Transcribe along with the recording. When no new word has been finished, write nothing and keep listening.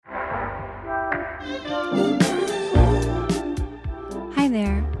Hi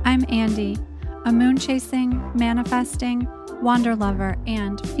there, I'm Andy, a moon-chasing, manifesting, wander lover,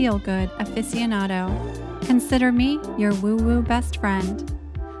 and feel-good aficionado. Consider me your woo-woo best friend.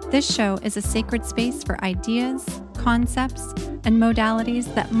 This show is a sacred space for ideas, concepts, and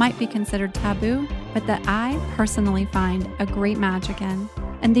modalities that might be considered taboo, but that I personally find a great magic in.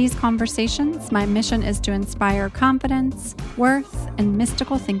 In these conversations, my mission is to inspire confidence, worth, and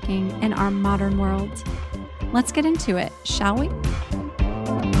mystical thinking in our modern world. Let's get into it, shall we?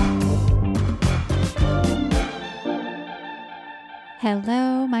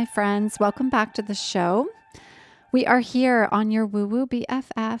 Hello, my friends. Welcome back to the show. We are here on your Woo Woo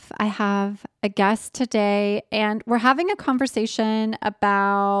BFF. I have a guest today, and we're having a conversation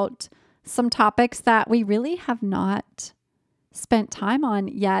about some topics that we really have not spent time on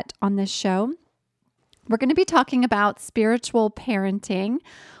yet on this show. We're going to be talking about spiritual parenting.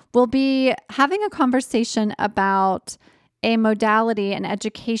 We'll be having a conversation about a modality, an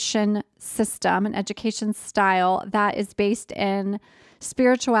education system, an education style that is based in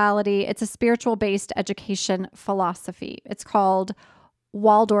spirituality. It's a spiritual-based education philosophy. It's called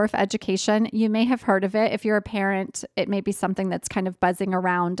Waldorf education. You may have heard of it. If you're a parent, it may be something that's kind of buzzing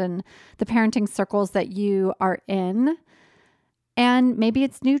around in the parenting circles that you are in. And maybe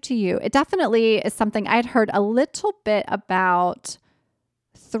it's new to you. It definitely is something I'd heard a little bit about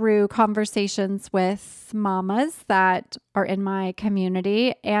through conversations with mamas that are in my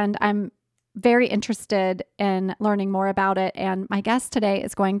community. And I'm very interested in learning more about it. And my guest today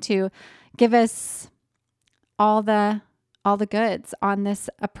is going to give us all the goods on this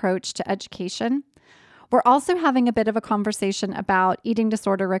approach to education. We're also having a bit of a conversation about eating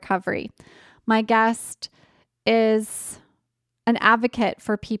disorder recovery. My guest is an advocate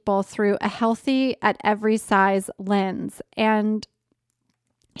for people through a healthy at every size lens. And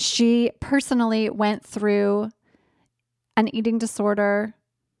she personally went through an eating disorder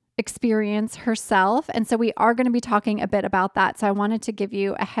experience herself. And so we are going to be talking a bit about that. So I wanted to give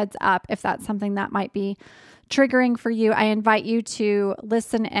you a heads up if that's something that might be triggering for you. I invite you to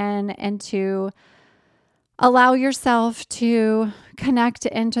listen in and to allow yourself to connect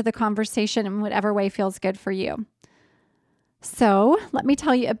into the conversation in whatever way feels good for you. So let me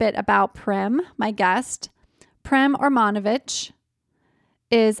tell you a bit about Prim, my guest. Prim Ormanovich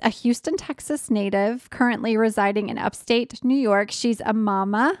is a Houston, Texas native, currently residing in upstate New York. She's a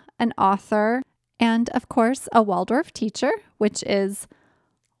mama, an author, and of course, a Waldorf teacher, which is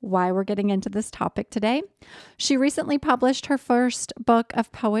why we're getting into this topic today. She recently published her first book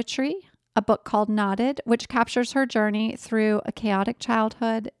of poetry, a book called Knotted, which captures her journey through a chaotic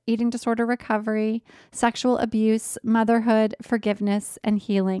childhood, eating disorder recovery, sexual abuse, motherhood, forgiveness, and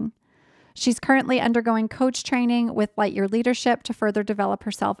healing. She's currently undergoing coach training with Light Your Leadership to further develop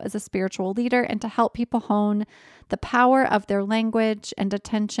herself as a spiritual leader and to help people hone the power of their language and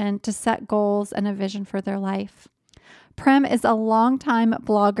attention to set goals and a vision for their life. Prim is a longtime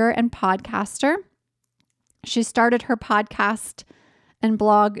blogger and podcaster. She started her podcast and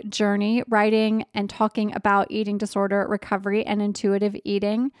blog journey writing and talking about eating disorder recovery and intuitive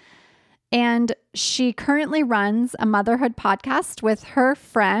eating. And she currently runs a motherhood podcast with her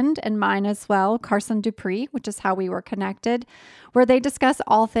friend and mine as well, Carson Dupree, which is how we were connected, where they discuss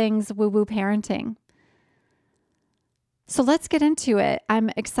all things woo-woo parenting. So let's get into it. I'm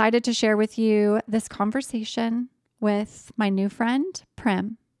excited to share with you this conversation with my new friend,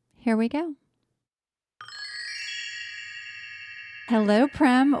 Prim. Here we go. Hello,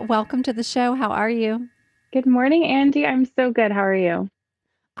 Prim. Welcome to the show. How are you? Good morning, Andy. I'm so good. How are you?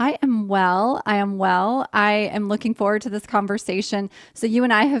 I am well. I am looking forward to this conversation. So you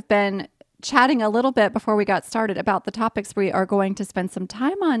and I have been chatting a little bit before we got started about the topics we are going to spend some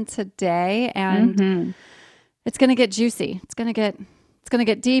time on today, and it's going to get juicy. It's going to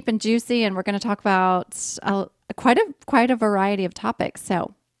get deep and juicy, and we're going to talk about quite a variety of topics.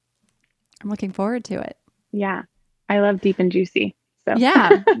 So I'm looking forward to it. Yeah, I love deep and juicy. So.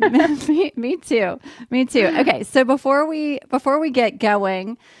 Yeah, me too. Okay, so before we get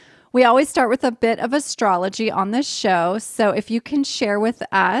going, we always start with a bit of astrology on this show. So if you can share with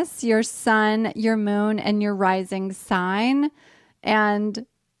us your sun, your moon, and your rising sign. And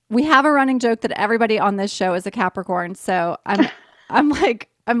we have a running joke that everybody on this show is a Capricorn. So I'm like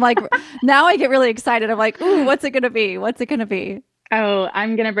now I get really excited. I'm like, ooh, what's it gonna be? Oh,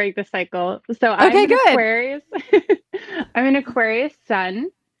 I'm going to break the cycle. So I'm an Aquarius. I'm an Aquarius sun.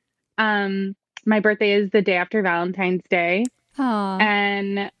 My birthday is the day after Valentine's Day. Aww.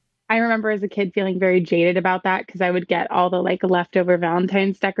 And I remember as a kid feeling very jaded about that because I would get all the leftover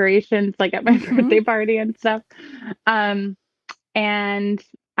Valentine's decorations at my birthday party and stuff. And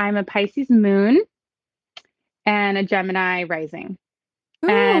I'm a Pisces moon. and a Gemini rising.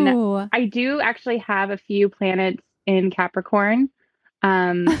 And Ooh. I do actually have a few planets in Capricorn,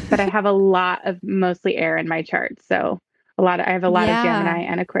 but I have a lot of mostly air in my chart. So I have a lot of Yeah. Gemini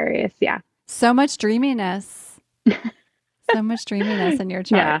and Aquarius. Yeah. So much dreaminess. So much dreaminess in your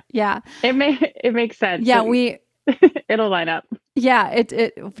chart. Yeah. Yeah. It makes sense. Yeah, we It'll line up. yeah,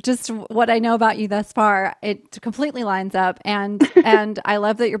 it just what I know about you thus far, it completely lines up, and I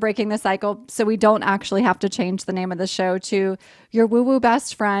love that you're breaking the cycle so we don't actually have to change the name of the show to your woo woo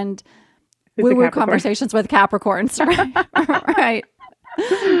best friend Who's a woo woo Capricorn? conversations with Capricorns. Right.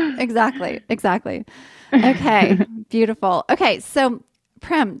 Exactly. Okay, beautiful. Okay, so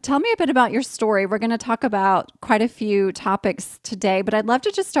Prim, tell me a bit about your story. We're going to talk about quite a few topics today, but I'd love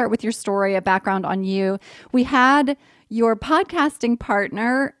to just start with your story, a background on you. We had your podcasting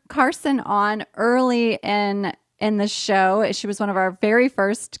partner, Carson, on early in the show. She was one of our very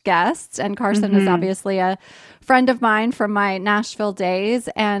first guests, and Carson is Hmm. obviously a friend of mine from my Nashville days.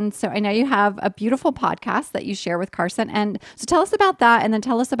 And so I know you have a beautiful podcast that you share with Carson. And so tell us about that, and then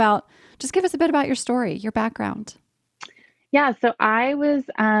just give us a bit about your story, your background. Yeah. So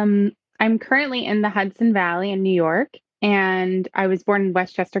I'm currently in the Hudson Valley in New York, and I was born in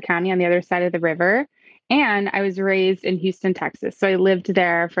Westchester County on the other side of the river. And I was raised in Houston, Texas. So I lived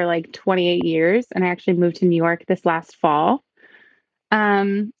there for like 28 years, and I actually moved to New York this last fall.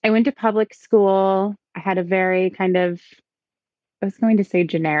 I went to public school. I had a very kind of, I was going to say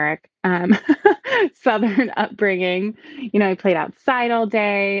generic, Southern upbringing. I played outside all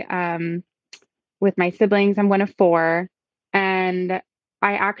day with my siblings. I'm one of four. And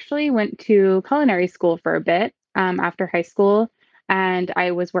I actually went to culinary school for a bit after high school. And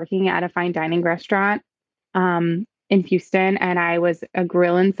I was working at a fine dining restaurant in Houston. And I was a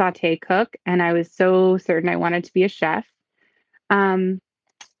grill and saute cook. And I was so certain I wanted to be a chef. Um,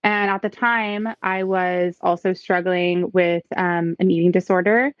 and at the time, I was also struggling with an eating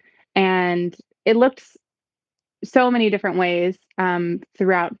disorder. And it looked so many different ways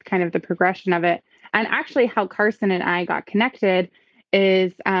throughout kind of the progression of it. And actually, how Carson and I got connected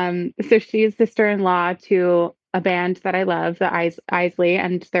is so she's sister-in-law to a band that I love, the Isley,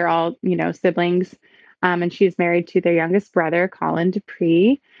 and they're all, siblings. And she's married to their youngest brother, Colin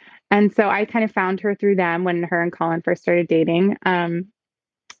Dupree. And so I kind of found her through them when her and Colin first started dating.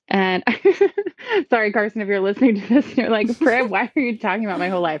 And sorry, Carson, if you're listening to this, you're like, Prim, why are you talking about my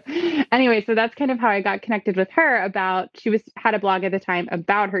whole life? Anyway, so that's kind of how I got connected with her she had a blog at the time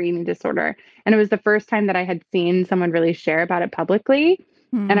about her eating disorder. And it was the first time that I had seen someone really share about it publicly.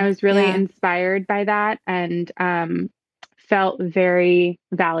 And I was really Yeah. inspired by that and felt very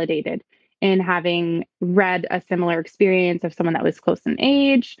validated in having read a similar experience of someone that was close in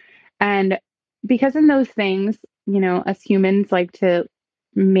age. And because in those things, us humans like to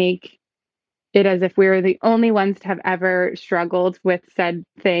make it as if we're the only ones to have ever struggled with said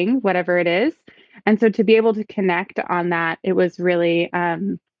thing, whatever it is. And so to be able to connect on that, it was really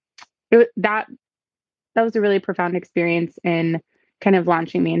that was a really profound experience in kind of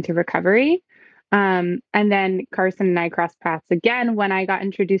launching me into recovery. And then Carson and I crossed paths again when I got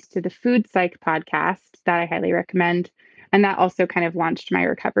introduced to the Food Psych podcast that I highly recommend. And that also kind of launched my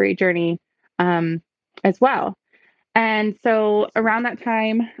recovery journey as well. And so around that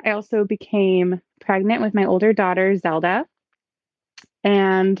time, I also became pregnant with my older daughter, Zelda.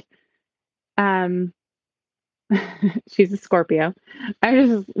 And um, she's a Scorpio.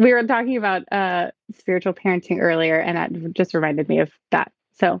 We were talking about spiritual parenting earlier, and that just reminded me of that.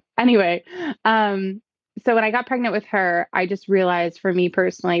 So, anyway, um, so when I got pregnant with her, I just realized for me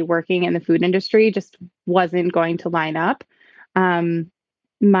personally, working in the food industry just wasn't going to line up.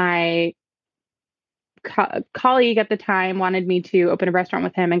 My colleague at the time wanted me to open a restaurant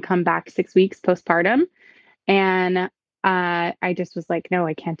with him and come back 6 weeks postpartum. And I just was like, no,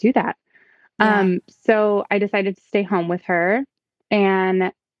 I can't do that. Yeah. So I decided to stay home with her.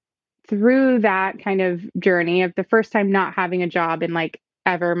 And through that kind of journey of the first time not having a job in like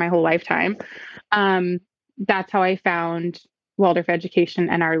ever my whole lifetime, um, that's how I found Waldorf Education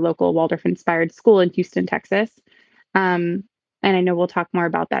and our local Waldorf inspired school in Houston, Texas. Um, and I know we'll talk more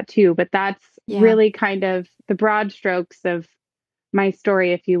about that too, but that's Yeah. really kind of the broad strokes of my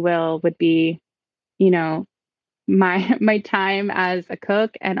story, if you will, would be, you know, my time as a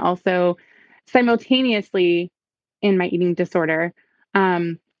cook and also simultaneously in my eating disorder.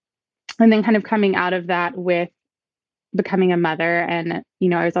 Um, and then kind of coming out of that with becoming a mother and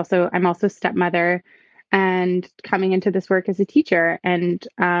I'm also stepmother and coming into this work as a teacher and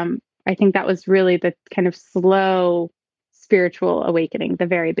I think that was really the kind of slow spiritual awakening, the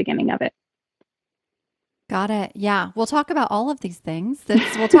very beginning of it. Got it. Yeah. We'll talk about all of these things.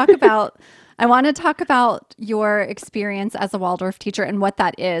 We'll talk about I want to talk about your experience as a Waldorf teacher and what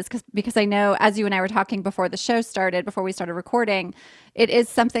that is, because I know, as you and I were talking before the show started, before we started recording, it is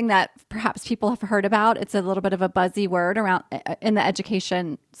something that perhaps people have heard about. It's a little bit of a buzzy word around in the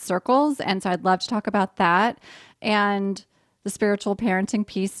education circles, and so I'd love to talk about that and the spiritual parenting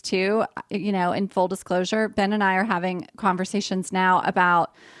piece too. You know, in full disclosure, Ben and I are having conversations now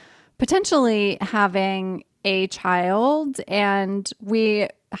about potentially having a child, and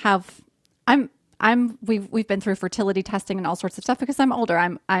we've been through fertility testing and all sorts of stuff because I'm older.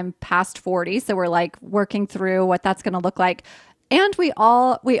 I'm past 40, so we're like working through what that's going to look like. And we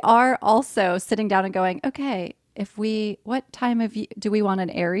are also sitting down and going, okay, what time of year do we want an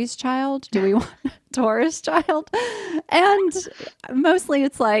Aries child? Do we want a Taurus child? And mostly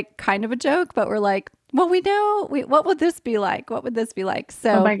it's like kind of a joke, but we're like, well, what would this be like? What would this be like?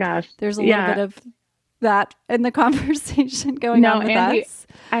 So Oh my gosh. there's a little bit of that in the conversation going on with Andy, us.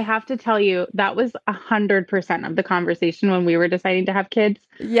 I have to tell you, that was 100% of the conversation when we were deciding to have kids.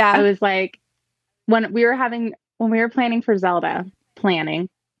 I Yeah. was like, when we were planning for Zelda,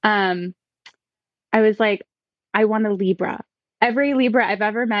 I was like, I want a Libra. Every Libra I've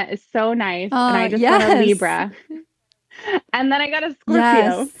ever met is so nice, and I just want a Yes. Libra. And then I got a Yes.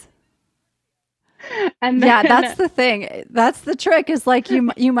 Scorpio. And Yeah, then that's the thing. That's the trick, is like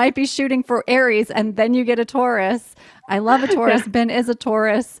you might be shooting for Aries and then you get a Taurus. I love a Taurus. yeah, Ben is a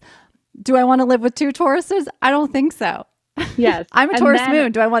Taurus. Do I want to live with two Tauruses? I don't think so. yes. I'm a And Taurus then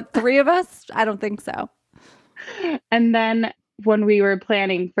moon. Do I want three of us? I don't think so. and then when we were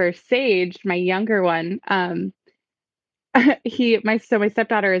planning for Sage, my younger one, my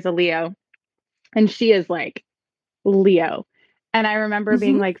stepdaughter is a Leo, and she is like Leo. And I remember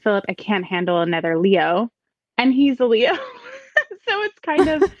being Hmm. like, Philip, I can't handle another Leo. And he's a Leo. So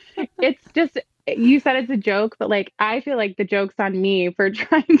it's just, you said it's a joke, but like, I feel like the joke's on me for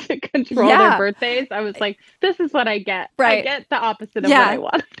trying to control their Yeah. birthdays. I was like, this is what I get. I Right. get the opposite of what I Yeah.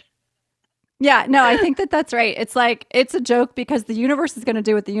 want. Yeah, no, I think that that's right. It's like, it's a joke because the universe is going to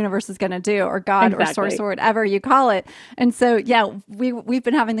do what the universe is going to do, or God or source Exactly. or whatever you call it. And so, yeah, we've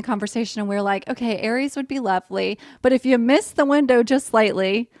been having the conversation and we're like, okay, Aries would be lovely, but if you miss the window just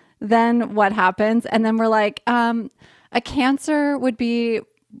slightly, then what happens? And then we're like, a Cancer would be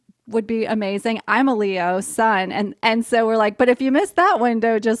amazing. I'm a Leo sun, and so we're like, but if you miss that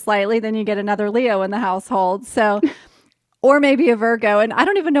window just slightly, then you get another Leo in the household. So, or maybe a Virgo. And I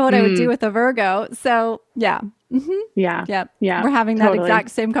don't even know what I would do Mm, with a Virgo. So, yeah. yeah. Yep. Yeah. We're having that Totally.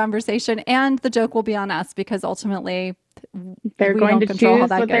 exact same conversation. And the joke will be on us because ultimately They're we going don't to control how choose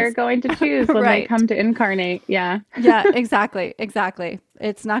that what they're goes. going to choose when they Right. come to incarnate. Yeah. Yeah, exactly. Exactly.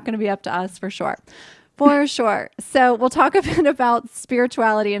 It's not going to be up to us for sure. For sure. So we'll talk a bit about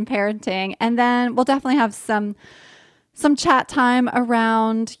spirituality and parenting, and then we'll definitely have some chat time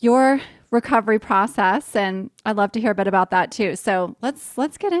around your recovery process, and I'd love to hear a bit about that too. So let's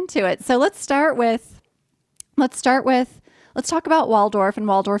get into it. So let's start with let's talk about Waldorf and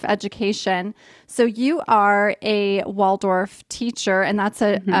Waldorf education. So you are a Waldorf teacher, and that's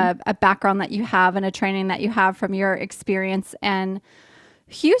Hmm. a background that you have and a training that you have from your experience in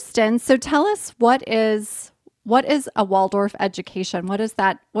Houston. So tell us, what is a Waldorf education? What does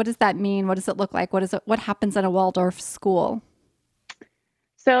that mean? What does it look like? What happens in a Waldorf school?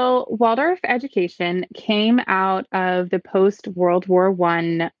 So Waldorf education came out of the post World War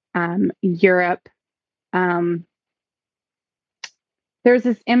One Europe. Um, there's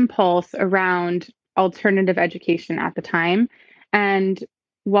this impulse around alternative education at the time, and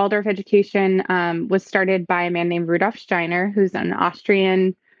Waldorf education was started by a man named Rudolf Steiner, who's an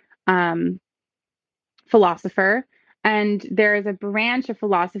Austrian um, philosopher. And there is a branch of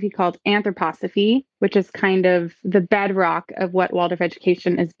philosophy called anthroposophy, which is kind of the bedrock of what Waldorf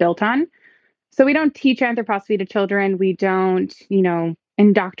education is built on. So we don't teach anthroposophy to children. We don't,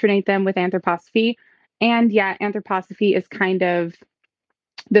 indoctrinate them with anthroposophy. And yet, anthroposophy is kind of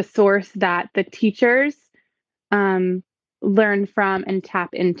the source that the teachers um, learn from and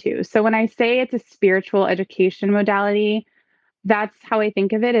tap into. So when I say it's a spiritual education modality, that's how I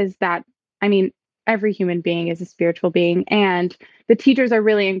think of it, is that, I mean, every human being is a spiritual being, and the teachers are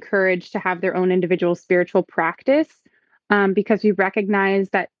really encouraged to have their own individual spiritual practice, because we recognize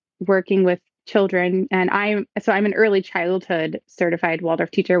that working with children, and I'm an early childhood certified Waldorf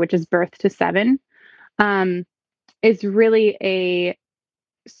teacher, which is birth to 7, um, is really a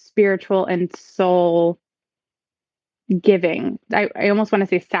spiritual and soul giving. I almost want to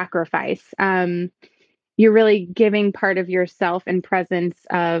say sacrifice. You're really giving part of yourself in presence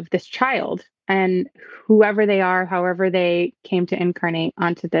of this child and whoever they are, however they came to incarnate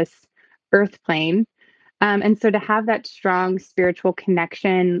onto this earth plane. And so to have that strong spiritual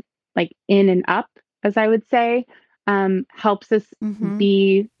connection like in and up, as I would say, helps us Mm-hmm.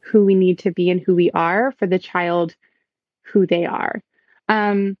 be who we need to be and who we are for the child who they are.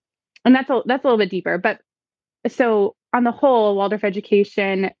 Um, and that's a little bit deeper. But so on the whole, Waldorf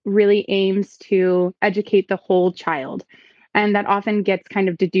education really aims to educate the whole child. And that often gets kind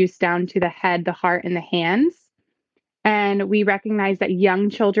of deduced down to the head, the heart, and the hands. And we recognize that young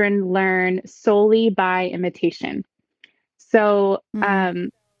children learn solely by imitation. So, Mm.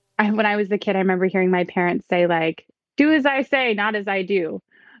 when I was a kid, I remember hearing my parents say, like, do as I say, not as I do.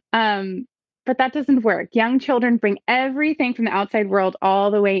 Um, but that doesn't work. Young children bring everything from the outside world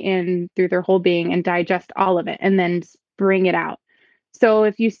all the way in through their whole being and digest all of it and then bring it out. So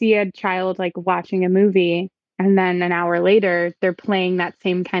if you see a child like watching a movie and then an hour later they're playing that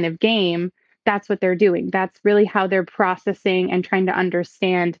same kind of game, that's what they're doing. That's really how they're processing and trying to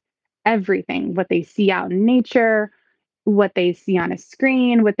understand everything, what they see out in nature, what they see on a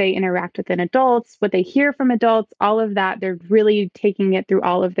screen, what they interact with in adults, what they hear from adults, all of that. They're really taking it through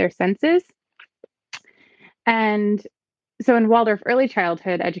all of their senses. And so in Waldorf early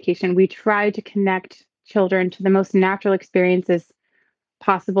childhood education, we try to connect children to the most natural experiences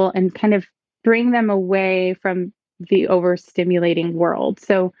possible and kind of bring them away from the overstimulating world.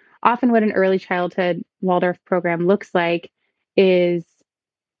 So often, what an early childhood Waldorf program looks like is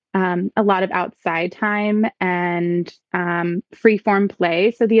a lot of outside time and free form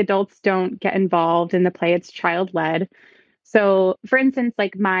play. So the adults don't get involved in the play, it's child led. So, for instance,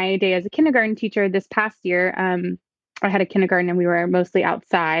 like my day as a kindergarten teacher this past year, I had a kindergarten and we were mostly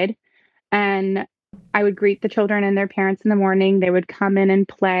outside. And I would greet the children and their parents in the morning. They would come in and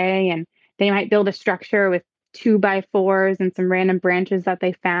play, and they might build a structure with 2x4s and some random branches that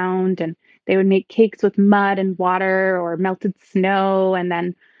they found. And they would make cakes with mud and water or melted snow. And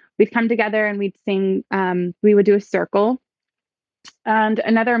then we'd come together and we'd sing, we would do a circle. And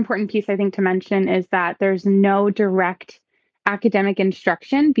another important piece I think to mention is that there's no direct academic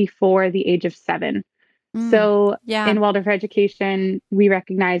instruction before the age of 7. Mm. So Yeah. in Waldorf education, we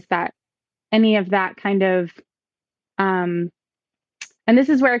recognize that any of that kind of um and this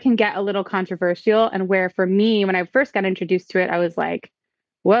is where it can get a little controversial and where for me when I first got introduced to it I was like,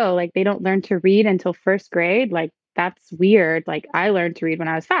 whoa, like they don't learn to read until first grade, like that's weird, like I learned to read when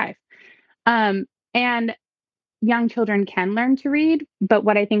I was 5. And young children can learn to read, but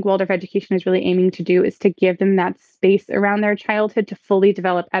what I think Waldorf education is really aiming to do is to give them that space around their childhood to fully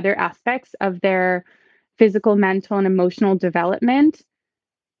develop other aspects of their physical, mental, and emotional development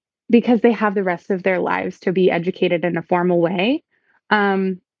because they have the rest of their lives to be educated in a formal way.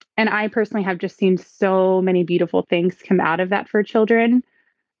 Um, and I personally have just seen so many beautiful things come out of that for children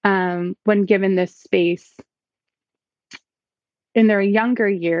when given this space in their younger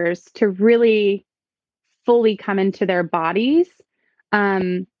years to really fully come into their bodies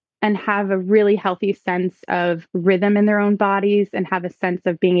um, and have a really healthy sense of rhythm in their own bodies and have a sense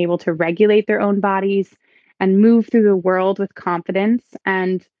of being able to regulate their own bodies and move through the world with confidence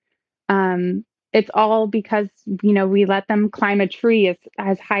and it's all because, we let them climb a tree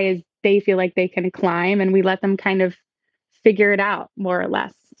as high as they feel like they can climb, and we let them kind of figure it out more or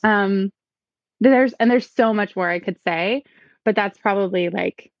less. There's so much more I could say, but that's probably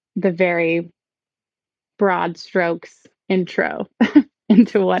like the very broad strokes intro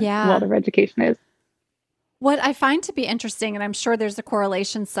into what Yeah. Waldorf education is. What I find to be interesting, and I'm sure there's a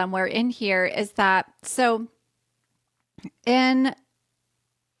correlation somewhere in here, is that so in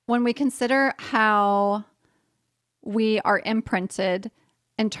when we consider how we are imprinted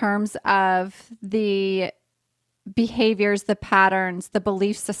in terms of the behaviors, the patterns, the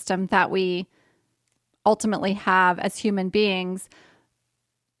belief system that we ultimately have as human beings,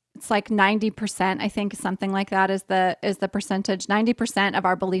 it's like 90%, I think something like that is the percentage. 90% of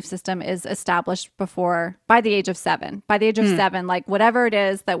our belief system is established before by the age of 7. By the age of Mm, 7, like whatever it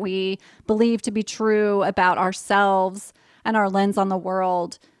is that we believe to be true about ourselves and our lens on the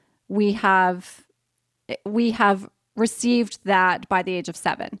world, we have we have received that by the age of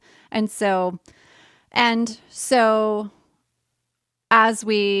 7. And so as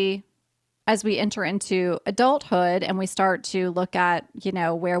we enter into adulthood and we start to look at,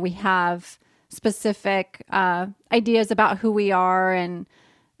 where we have specific ideas about who we are and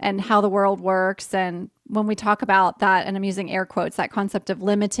how the world works. And when we talk about that, and I'm using air quotes, that concept of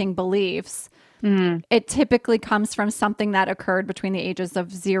limiting beliefs, mm, it typically comes from something that occurred between the ages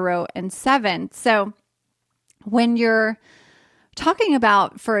of 0 and 7. So when you're talking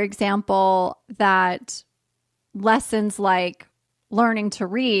about, for example, that lessons like learning to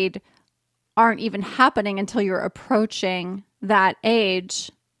read aren't even happening until you're approaching that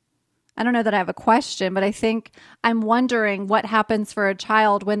age I don't know that I have a question, but I think I'm wondering what happens for a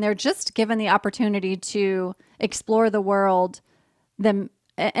child when they're just given the opportunity to explore the world them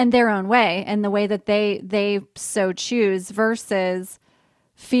in their own way and the way that they so choose versus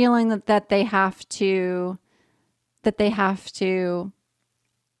feeling that they have to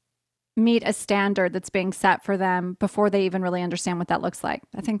meet a standard that's being set for them before they even really understand what that looks like.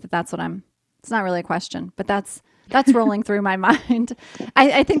 I think that's what I'm, it's not really a question, but that's rolling through my mind.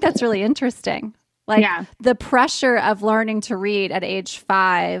 I think that's really interesting. Like Yeah. the pressure of learning to read at age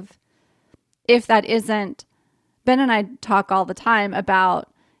 5, if that isn't, Ben and I talk all the time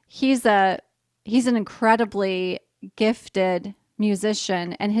about he's an incredibly gifted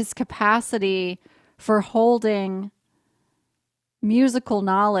musician, and his capacity for holding musical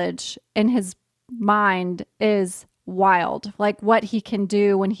knowledge in his mind is wild. Like what he can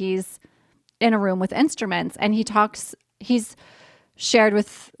do when he's in a room with instruments. And he's shared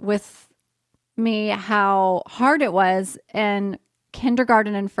with me how hard it was in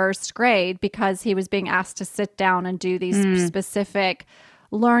kindergarten and first grade because he was being asked to sit down and do these specific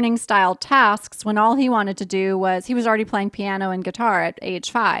learning style tasks when all he wanted to do was, he was already playing piano and guitar at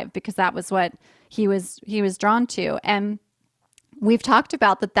age 5 because that was what he was drawn to. And we've talked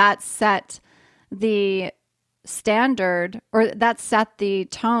about that set the standard, or that set the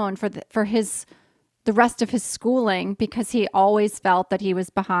tone for the rest of his schooling, because he always felt that he was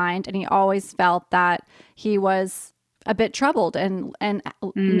behind, and he always felt that he was a bit troubled and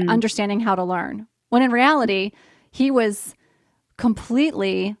understanding how to learn. When in reality, he was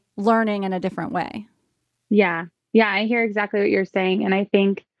completely learning in a different way. Yeah. Yeah, I hear exactly what you're saying. And I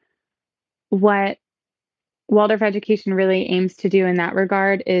think what Waldorf education really aims to do in that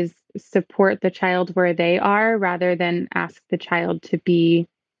regard is support the child where they are rather than ask the child to be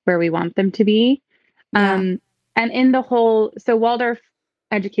where we want them to be. Yeah. And in the whole, so Waldorf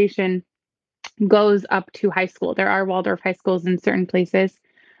education goes up to high school. There are Waldorf high schools in certain places.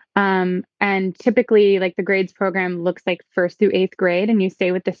 And typically, like the grades program looks like first through eighth grade, and you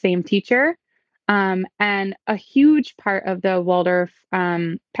stay with the same teacher. And a huge part of the Waldorf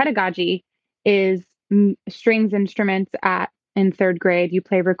pedagogy is strings instruments in third grade. You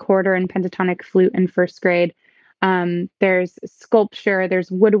play recorder and pentatonic flute in first grade. There's sculpture,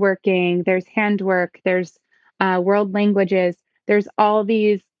 there's woodworking, there's handwork, there's world languages. There's all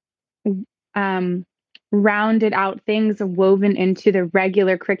these um, rounded out things woven into the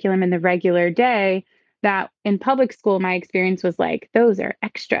regular curriculum in the regular day that in public school, my experience was like, those are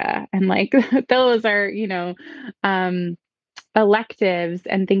extra. And like, those are, um, electives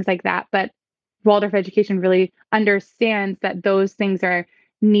and things like that. But Waldorf education really understands that those things are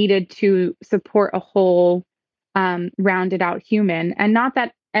needed to support a whole, rounded out human. And not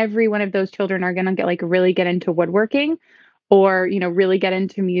that every one of those children are going to really get into woodworking or, really get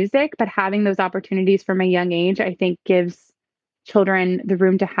into music, but having those opportunities from a young age, I think gives children the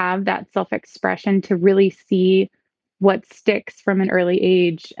room to have that self-expression, to really see what sticks from an early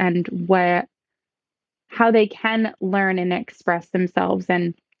age and how they can learn and express themselves.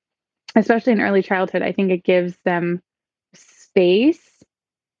 And especially in early childhood, I think it gives them space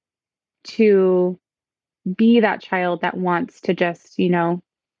to be that child that wants to just,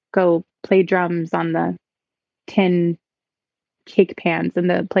 go play drums on the tin cake pans in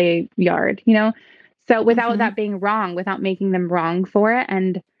the play yard. So without Mm-hmm. that being wrong, without making them wrong for it.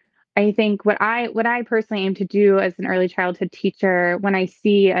 And I think what I personally aim to do as an early childhood teacher, when I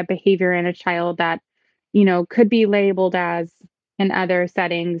see a behavior in a child that, could be labeled as, in other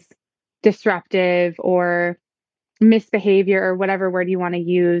settings, disruptive or misbehavior or whatever word you want to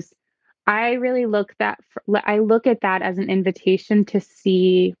use, I look at that as an invitation to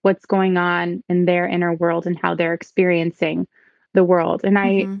see what's going on in their inner world and how they're experiencing the world. And I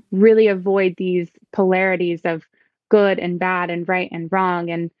Mm-hmm. really avoid these polarities of good and bad and right and wrong.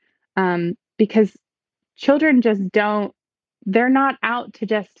 And because children just don't, they're not out to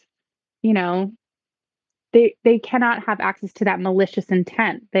just, you know, they cannot have access to that malicious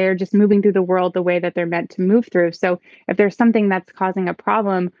intent. They're just moving through the world the way that they're meant to move through. So if there's something that's causing a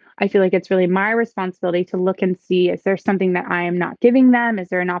problem, I feel like it's really my responsibility to look and see, is there something that I am not giving them? Is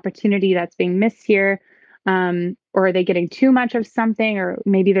there an opportunity that's being missed here? Or are they getting too much of something? Or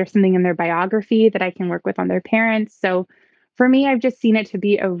maybe there's something in their biography that I can work with on their parents. So for me, I've just seen it to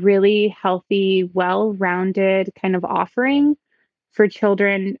be a really healthy, well-rounded kind of offering for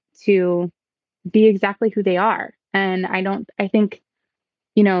children to be exactly who they are. And I think,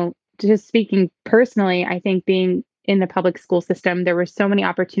 just speaking personally, I think being in the public school system, there were so many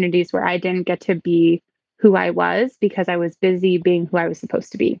opportunities where I didn't get to be who I was because I was busy being who I was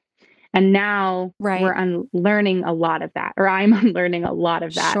supposed to be. And now we're Right. unlearning a lot of that, or I'm unlearning a lot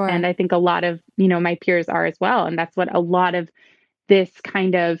of that. And Sure. I think a lot of, my peers are as well. And that's what a lot of this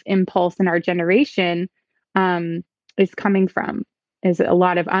kind of impulse in our generation um, is coming from, is a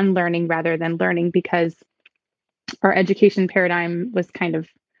lot of unlearning rather than learning, because our education paradigm was kind of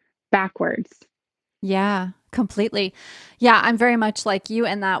backwards. Yeah, completely. Yeah, I'm very much like you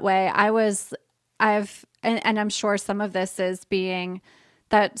in that way. And I'm sure some of this is being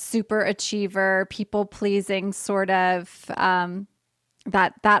that super achiever, people pleasing sort of,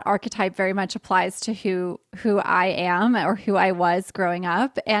 that archetype very much applies to who I am or who I was growing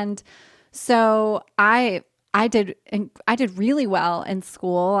up. And so I did really well in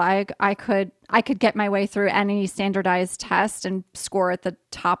school. I could get my way through any standardized test and score at the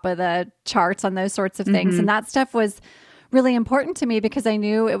top of the charts on those sorts of things. Hmm. And that stuff was really important to me because I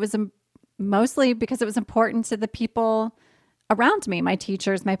knew it was mostly because it was important to the people around me, my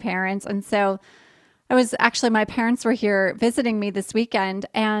teachers, my parents. And so my parents were here visiting me this weekend,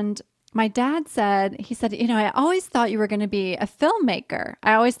 and my dad said, I always thought you were going to be a filmmaker.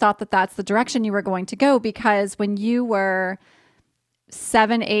 I always thought that that's the direction you were going to go because when you were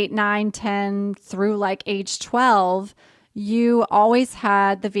 7, 8, 9, 10 through like age 12, you always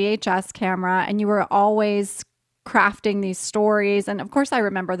had the VHS camera and you were always crafting these stories. And of course, I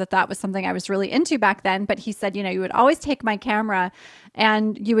remember that was something I was really into back then. But he said, you would always take my camera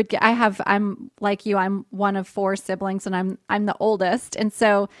and you would get, I'm like you, I'm one of 4 siblings and I'm the oldest. And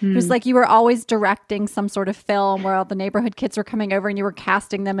so it was Mm. like you were always directing some sort of film where all the neighborhood kids were coming over and you were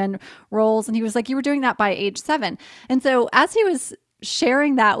casting them in roles. And he was like, you were doing that by age 7. And so as he was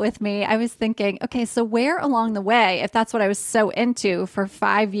sharing that with me, I was thinking, okay, so where along the way, if that's what I was so into for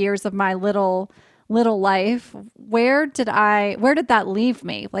 5 years of my little life, where did that leave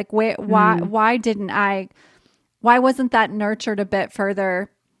me? Like Mm. why wasn't that nurtured a bit further?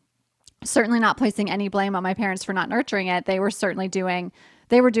 Certainly not placing any blame on my parents for not nurturing it. They were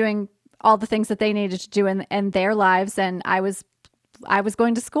doing all the things that they needed to do in their lives. And I was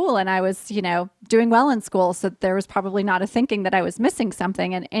going to school and I was, doing well in school. So there was probably not a thinking that I was missing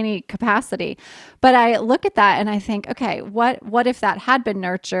something in any capacity. But I look at that and I think, okay, what if that had been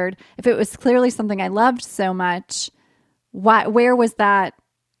nurtured? If it was clearly something I loved so much, where was that?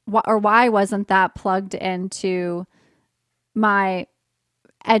 Why wasn't that plugged into my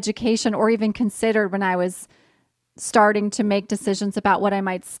education or even considered when I was starting to make decisions about what I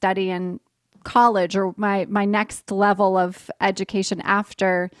might study in college or my next level of education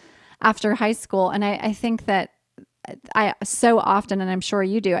after high school? And I think that I so often, and I'm sure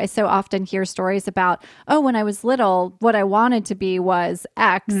you do, I so often hear stories about, oh, when I was little, what I wanted to be was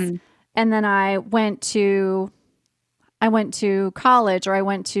X. Mm. And then I went to college or I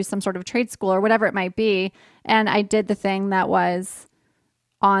went to some sort of trade school or whatever it might be. And I did the thing that was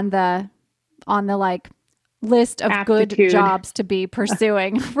on the like list of good Aptitude. jobs to be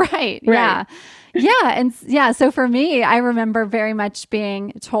pursuing. Right. Right. Yeah. Yeah. And yeah. So for me, I remember very much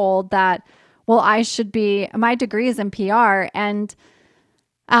being told that, well, my degree is in PR and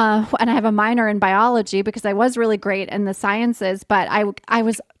I have a minor in biology because I was really great in the sciences, but I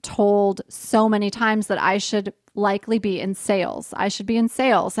was told so many times that I should likely be in sales. I should be in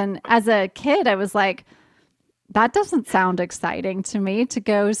sales. And as a kid, I was like, that doesn't sound exciting to me to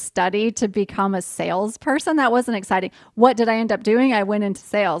go study to become a salesperson. That wasn't exciting. What did I end up doing? I went into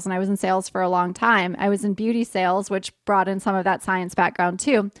sales and I was in sales for a long time. I was in beauty sales, which brought in some of that science background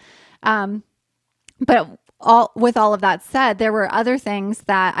too. But with all of that said, there were other things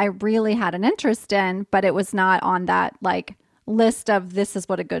that I really had an interest in, but it was not on that like list of this is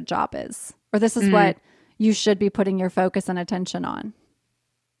what a good job is, or this is Mm. what you should be putting your focus and attention on.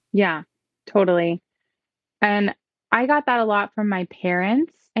 Yeah, totally. And I got that a lot from my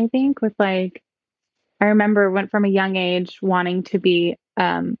parents, I think, with like, I remember went from a young age wanting to be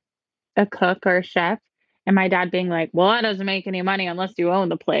a cook or a chef, and my dad being like, well, that doesn't make any money unless you own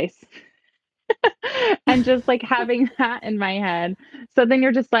the place. And just like having that in my head. So then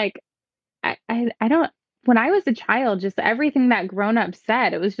you're just like, I don't, when I was a child, just everything that grown up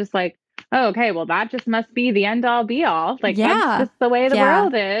said, it was just like, oh, okay, well, that just must be the end all be all. Like, that's Yeah. just the way the Yeah.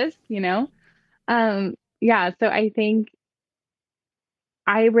 world is, Yeah, so I think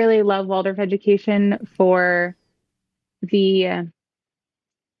I really love Waldorf education for the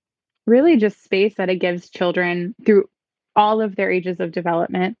really just space that it gives children through all of their ages of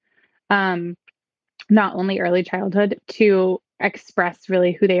development, um, not only early childhood, to express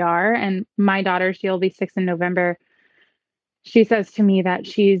really who they are. And my daughter, she'll be 6 in November. She says to me that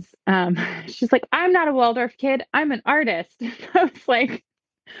she's like, I'm not a Waldorf kid, I'm an artist. I was like,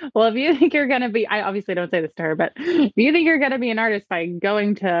 well, if you think you're gonna be, I obviously don't say this to her, but if you think you're gonna be an artist by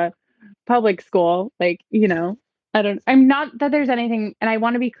going to public school. Like, I'm not that there's anything, and I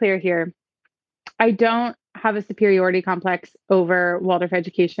want to be clear here. I don't have a superiority complex over Waldorf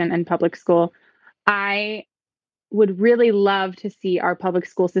education and public school. I would really love to see our public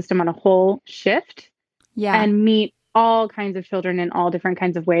school system on a whole shift Yeah. and meet all kinds of children in all different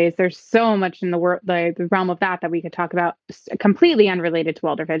kinds of ways. There's so much in the world, like the realm of that we could talk about, completely unrelated to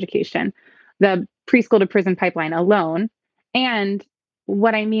Waldorf education, the preschool to prison pipeline alone. And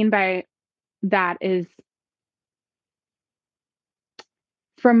what I mean by that is,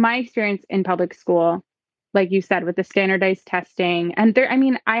 from my experience in public school, like you said, with the standardized testing, and there, I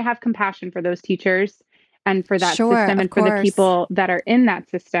mean, I have compassion for those teachers and for that Sure. system Of and for the course. people that are in that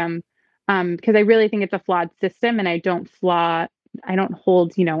system. Because I really think it's a flawed system, and I don't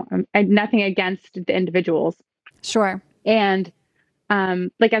hold, nothing against the individuals. Sure. And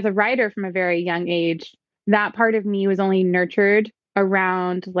like as a writer from a very young age, that part of me was only nurtured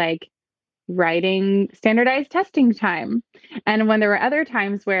around like writing standardized testing time. And when there were other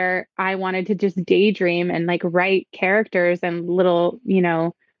times where I wanted to just daydream and like write characters and little,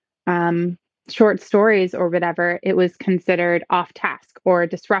 um, short stories or whatever, it was considered off task or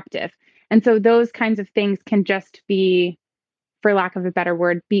disruptive. And so those kinds of things can just be, for lack of a better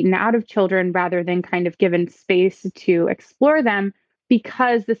word, beaten out of children rather than kind of given space to explore them,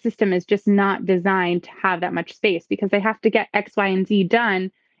 because the system is just not designed to have that much space, because they have to get X, Y, and Z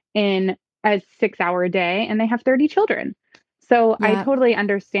done in a 6 hour day and they have 30 children. So I Yeah. totally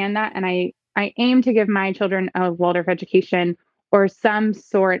understand that. And I aim to give my children a Waldorf education or some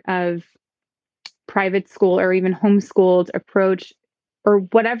sort of private school or even homeschooled approach or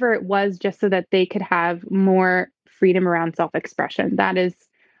whatever it was, just so that they could have more freedom around self-expression. That is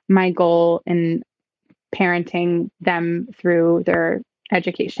my goal in parenting them through their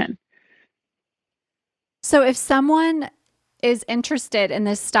education. So if someone is interested in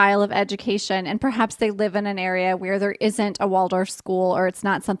this style of education and perhaps they live in an area where there isn't a Waldorf school or it's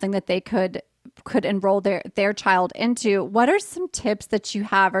not something that they could enroll their child into, what are some tips that you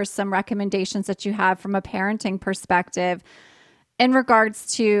have or some recommendations that you have from a parenting perspective in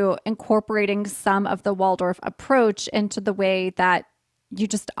regards to incorporating some of the Waldorf approach into the way that you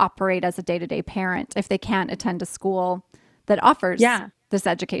just operate as a day-to-day parent if they can't attend a school that offers Yeah. this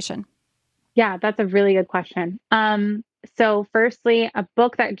education? Yeah, that's a really good question. So firstly, a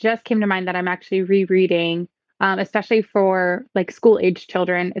book that just came to mind that I'm actually rereading, especially for like school age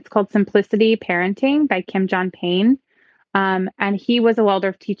children, it's called Simplicity Parenting by Kim John Payne. And he was a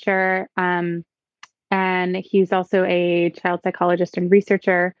Waldorf teacher. And he's also a child psychologist and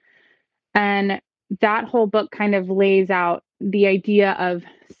researcher. And that whole book kind of lays out the idea of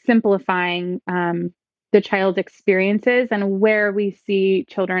simplifying the child's experiences and where we see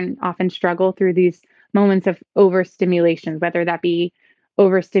children often struggle through these moments of overstimulation, whether that be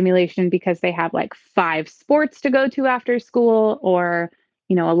overstimulation because they have like 5 sports to go to after school, or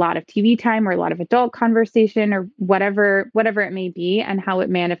a lot of TV time or a lot of adult conversation, or whatever it may be, and how it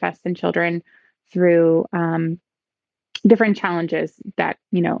manifests in children through different challenges that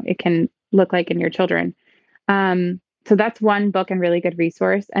it can look like in your children. So that's one book and really good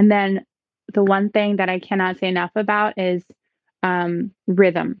resource. And then the one thing that I cannot say enough about is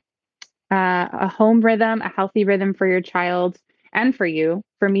rhythm, a home rhythm, a healthy rhythm for your child and for you.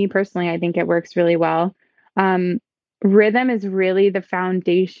 For me personally, I think it works really well. Um, Rhythm is really the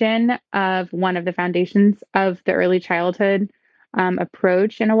foundation of one of the foundations of the early childhood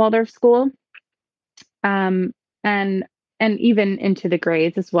approach in a Waldorf school, um, and even into the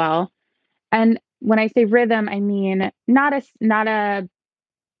grades as well. And when I say rhythm, I mean not a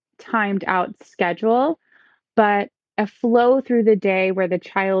timed out schedule, but a flow through the day where the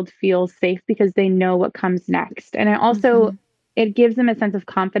child feels safe because they know what comes next. And Mm-hmm. it gives them a sense of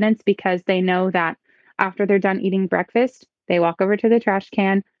confidence because they know that after they're done eating breakfast, they walk over to the trash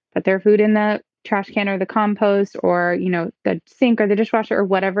can, put their food in the trash can or the compost, or the sink or the dishwasher or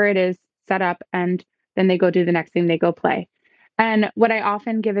whatever it is set up, and then they go do the next thing, they go play. And what I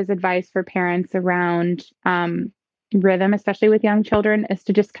often give as advice for parents around rhythm, especially with young children, is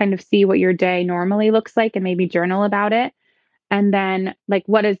to just kind of see what your day normally looks like and maybe journal about it. And then, like,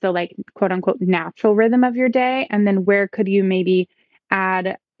 what is the like quote unquote natural rhythm of your day? And then where could you maybe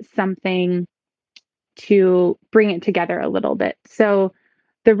add something to bring it together a little bit? So,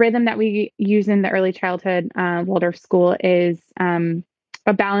 the rhythm that we use in the early childhood Waldorf school is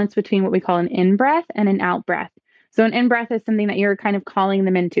a balance between what we call an in breath and an out breath. So, an in breath is something that you're kind of calling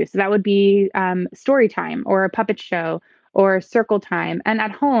them into. So, that would be story time or a puppet show or circle time. And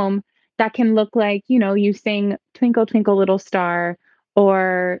at home, that can look like, you sing Twinkle, Twinkle, Little Star,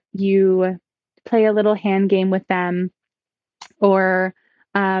 or you play a little hand game with them, or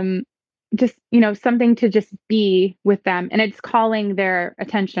um, just, something to just be with them, and it's calling their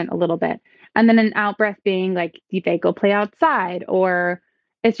attention a little bit. And then an out breath being like, they go play outside, or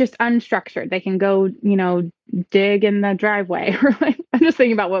it's just unstructured. They can go, dig in the driveway, or like, I'm just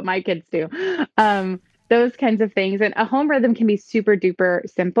thinking about what my kids do. Um, those kinds of things. And a home rhythm can be super duper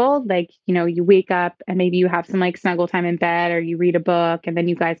simple. Like, you wake up and maybe you have some like snuggle time in bed, or you read a book, and then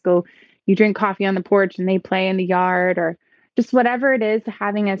you guys go, you drink coffee on the porch and they play in the yard, or just whatever it is,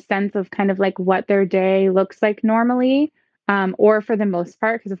 having a sense of kind of like what their day looks like normally, or for the most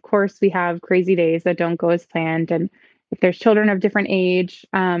part, because of course we have crazy days that don't go as planned. And if there's children of different age,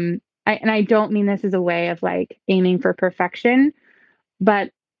 I don't mean this as a way of like aiming for perfection,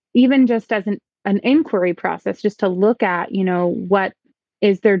 but even just as an inquiry process, just to look at, what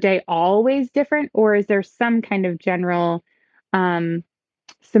is their day always different, or is there some kind of general um,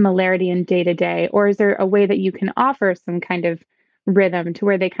 similarity in day to day? Or is there a way that you can offer some kind of rhythm to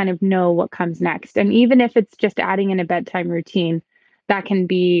where they kind of know what comes next? And even if it's just adding in a bedtime routine, that can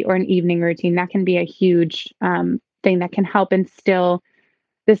be, or an evening routine, that can be a huge thing that can help instill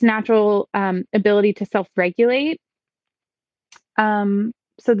this natural ability to self regulate.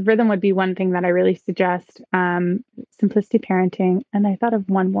 So the rhythm would be one thing that I really suggest. Simplicity parenting. And I thought of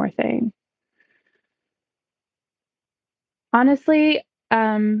one more thing. Honestly,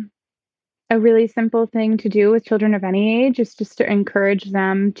 a really simple thing to do with children of any age is just to encourage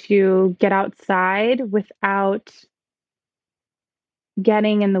them to get outside without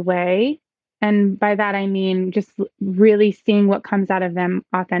getting in the way. And by that, I mean just really seeing what comes out of them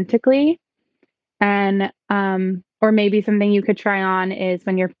authentically. And, or maybe something you could try on is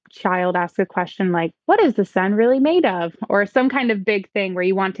when your child asks a question like, what is the sun really made of? Or some kind of big thing where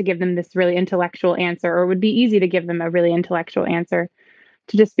you want to give them this really intellectual answer, or it would be easy to give them a really intellectual answer,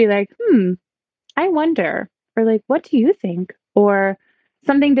 to just be like, I wonder, or like, what do you think? Or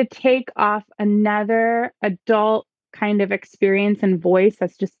something to take off another adult kind of experience and voice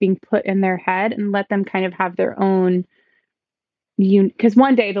that's just being put in their head, and let them kind of have their own, because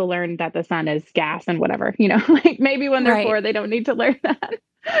one day they'll learn that the sun is gas and whatever, like maybe when they're Right. 4, they don't need to learn that.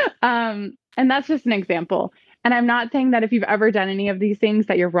 And that's just an example. And I'm not saying that if you've ever done any of these things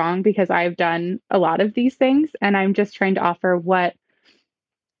that you're wrong, because I've done a lot of these things. And I'm just trying to offer what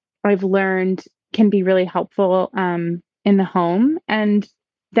I've learned can be really helpful in the home. And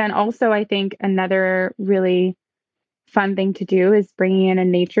then also, I think another really fun thing to do is bringing in a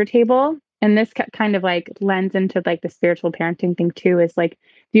nature table. And this kind of like lends into like the spiritual parenting thing too, is like,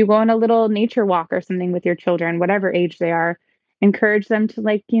 if you go on a little nature walk or something with your children, whatever age they are, encourage them to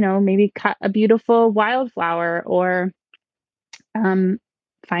like, maybe cut a beautiful wildflower, or um,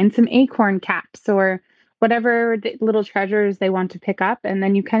 find some acorn caps, or whatever the little treasures they want to pick up. And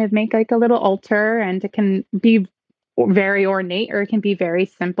then you kind of make like a little altar, and it can be very ornate, or it can be very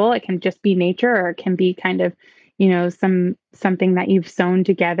simple. It can just be nature, or it can be kind of, something that you've sewn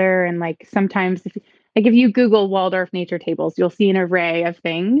together. And like sometimes if you Google Waldorf nature tables, you'll see an array of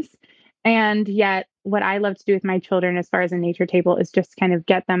things. And yet what I love to do with my children as far as a nature table is just kind of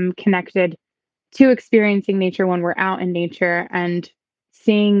get them connected to experiencing nature when we're out in nature, and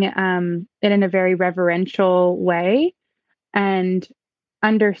seeing it in a very reverential way, and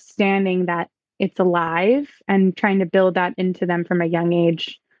understanding that it's alive, and trying to build that into them from a young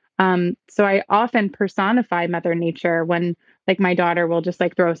age. So I often personify Mother Nature when, like, my daughter will just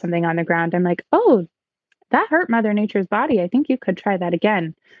like throw something on the ground. I'm like, oh, that hurt Mother Nature's body. I think you could try that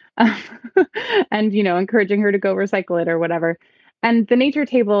again. Um, and, encouraging her to go recycle it or whatever. And the nature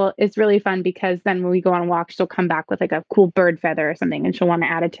table is really fun, because then when we go on a walk, she'll come back with like a cool bird feather or something, and she'll want to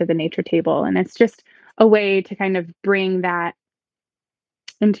add it to the nature table. And it's just a way to kind of bring that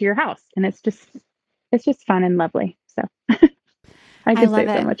into your house. And it's just fun and lovely. So I I could love say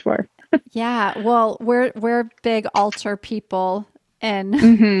so it. much more. Yeah, well, we're big altar people in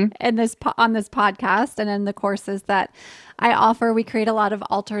Hmm. in on this podcast and in the courses that I offer. We create a lot of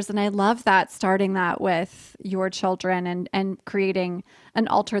altars, and I love that, starting that with your children, and creating an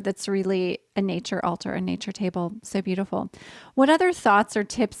altar that's really a nature altar, a nature table. So beautiful. What other thoughts or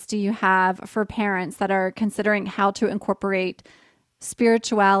tips do you have for parents that are considering how to incorporate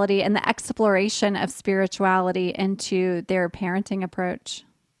spirituality and the exploration of spirituality into their parenting approach?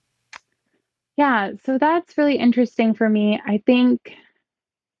 Yeah, so that's really interesting for me. I think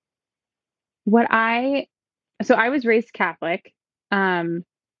what I so I was raised Catholic. Um,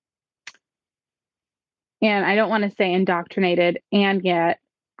 and I don't want to say indoctrinated, and yet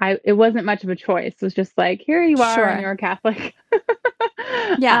it wasn't much of a choice. It was just like, here you are, and Sure. you're a Catholic.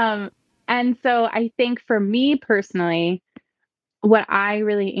 Yeah. um, and so I think for me personally, what I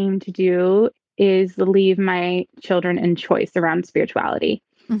really aim to do is leave my children in choice around spirituality.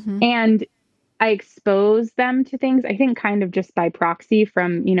 Mm-hmm. And I expose them to things, I think kind of just by proxy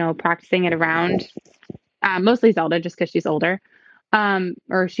from, practicing it around mostly Zelda just because she's older,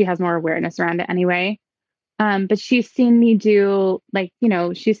 or she has more awareness around it anyway. But she's seen me do like,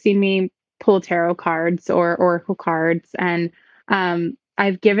 she's seen me pull tarot cards or oracle cards, and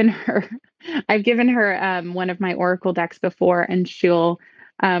I've given her, I've given her one of my oracle decks before, and she'll,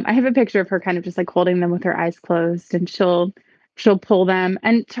 I have a picture of her kind of just like holding them with her eyes closed, and she'll pull them,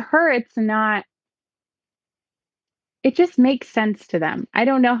 and to her, it just makes sense to them. I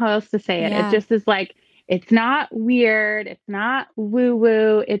don't know how else to say it. It Yeah. just is like, it's not weird. It's not woo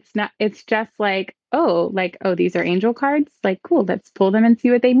woo. It's just like, oh, these are angel cards. Like, cool, let's pull them and see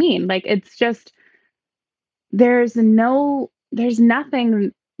what they mean. Like, it's just, there's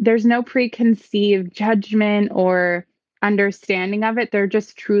nothing, there's no preconceived judgment or understanding of it. They're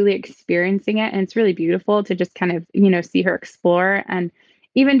just truly experiencing it. And it's really beautiful to just kind of, see her explore. And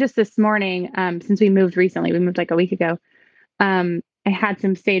even just this morning, since we moved recently, we moved like a week ago, I had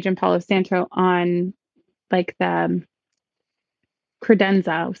some sage and Palo Santo on like the credenza.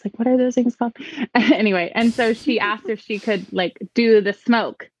 I was like, what are those things called? Anyway, and so she asked if she could like do the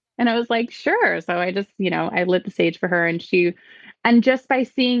smoke. And I was like, sure. So I just, I lit the sage for her, and just by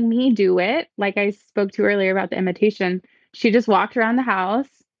seeing me do it, like I spoke to earlier about the imitation, she just walked around the house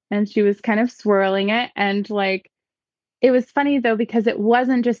and she was kind of swirling it. And like, it was funny though, because it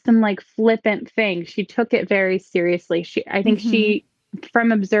wasn't just some like flippant thing. She took it very seriously. I think Mm-hmm.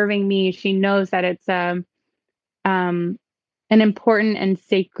 from observing me, she knows that it's um, an important and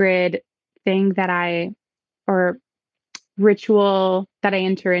sacred thing or ritual that I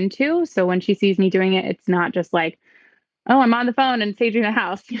enter into. So when she sees me doing it, it's not just like, oh, I'm on the phone and saging the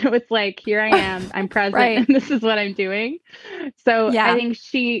house. It's like, here I am, I'm present, and Right. this is what I'm doing. So I Yeah. think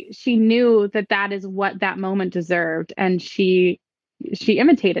she knew that that is what that moment deserved, and she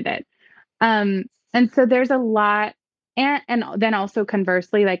imitated it. And so there's a lot. And then also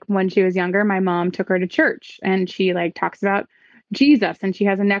conversely, like when she was younger, my mom took her to church, and she like talks about Jesus, and she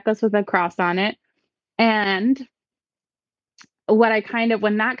has a necklace with a cross on it. And what I kind of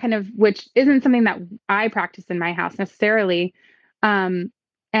when that kind of which isn't something that I practice in my house necessarily. Um,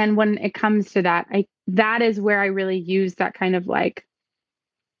 and when it comes to that, that is where I really use that kind of like,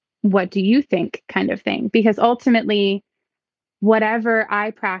 what do you think kind of thing? Because ultimately, whatever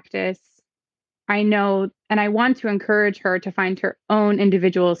I practice, I know, and I want to encourage her to find her own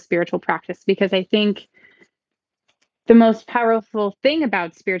individual spiritual practice, because I think the most powerful thing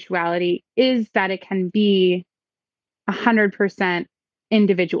about spirituality is that it can be 100%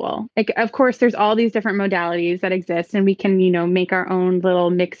 individual. Like, of course, there's all these different modalities that exist, and we can, make our own little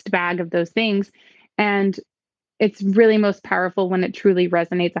mixed bag of those things. And it's really most powerful when it truly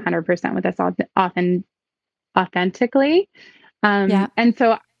resonates 100% with us often authentically. Yeah. And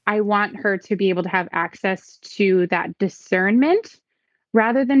so I want her to be able to have access to that discernment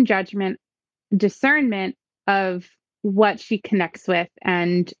rather than judgment, discernment of what she connects with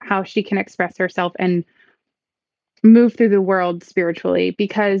and how she can express herself and move through the world spiritually,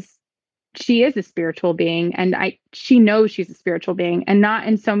 because she is a spiritual being, and she knows she's a spiritual being, and not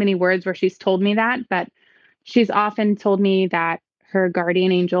in so many words where she's told me that, but she's often told me that her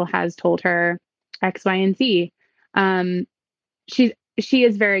guardian angel has told her X, Y, and Z. Um, she's she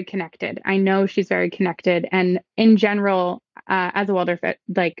is very connected. I know she's very connected, and in general, as a Waldorf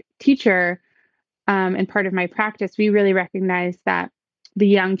like teacher, and part of my practice, we really recognize that the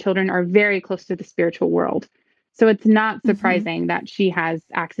young children are very close to the spiritual world. So it's not Mm-hmm. surprising that she has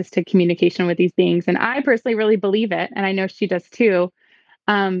access to communication with these beings, and I personally really believe it, and I know she does too.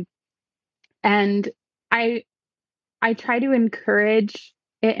 Um, and I I try to encourage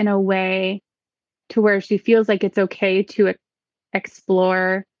it in a way to where she feels like it's okay to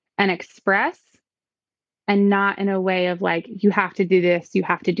explore and express, and not in a way of like, you have to do this, you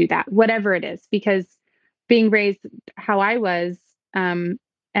have to do that, whatever it is. Because being raised how I was, um,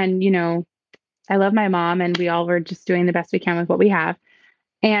 and I love my mom, and we all were just doing the best we can with what we have.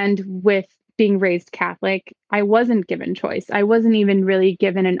 And with being raised Catholic, I wasn't given choice. I wasn't even really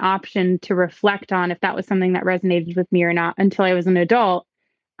given an option to reflect on if that was something that resonated with me or not until I was an adult.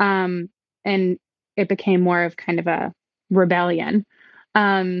 Um, and it became more of kind of a rebellion.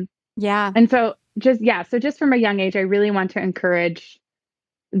 Um, Yeah. and so just from a young age, I really want to encourage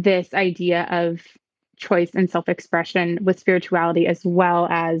this idea of choice and self-expression with spirituality as well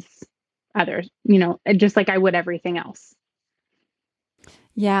as others, just like I would everything else.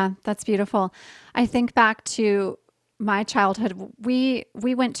 Yeah, that's beautiful. I think back to my childhood. We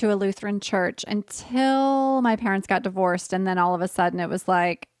went to a Lutheran church until my parents got divorced, and then all of a sudden it was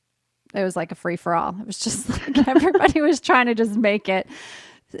like a free for all. It was just like everybody was trying to just make it.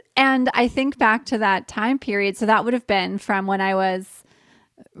 And I think back to that time period. So that would have been from when I was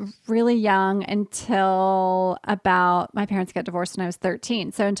really young until about, my parents got divorced when I was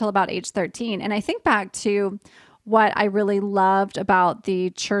 13. So until about age 13. And I think back to what I really loved about the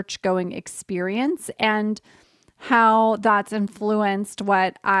church going experience and how that's influenced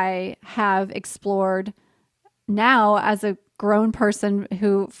what I have explored now as a grown person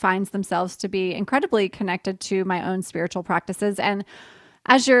who finds themselves to be incredibly connected to my own spiritual practices. And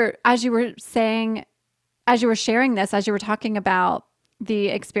as you were saying, as you were sharing this, as you were talking about the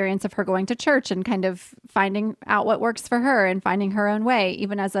experience of her going to church and kind of finding out what works for her and finding her own way,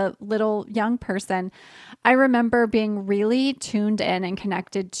 even as a little young person, I remember being really tuned in and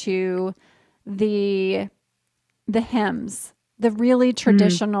connected to the hymns, the really Mm,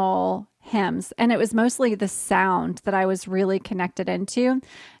 traditional hymns. And it was mostly the sound that I was really connected into.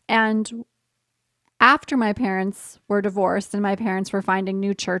 And after my parents were divorced and my parents were finding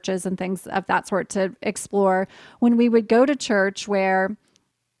new churches and things of that sort to explore, when we would go to church where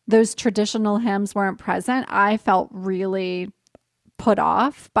those traditional hymns weren't present, I felt really put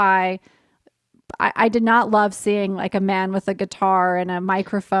off by. I did not love seeing like a man with a guitar and a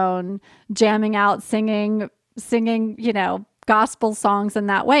microphone jamming out, singing, gospel songs in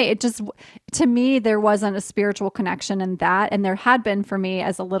that way. It just, to me, there wasn't a spiritual connection in that. And there had been for me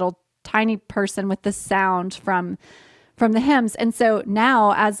as a little tiny person with the sound from the hymns. And so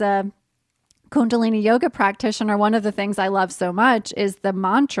now as a Kundalini yoga practitioner, one of the things I love so much is the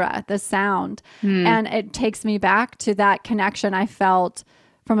mantra, the sound. mm, And it takes me back to that connection I felt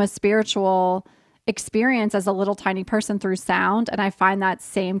from a spiritual experience as a little tiny person through sound. And I find that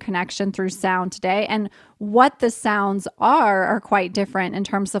same connection through sound today. And what the sounds are quite different in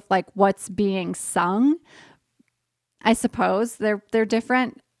terms of like what's being sung. I suppose they're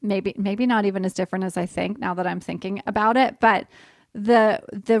different. Maybe not even as different as I think now that I'm thinking about it. But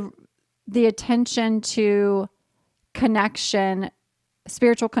the attention to connection,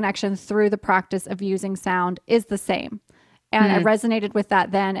 spiritual connection through the practice of using sound is the same. And I mm. resonated with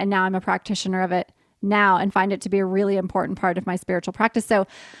that then. And now I'm a practitioner of it now and find it to be a really important part of my spiritual practice. So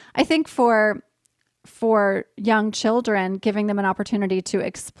I think for young children, giving them an opportunity to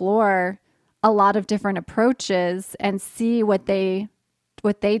explore a lot of different approaches and see what they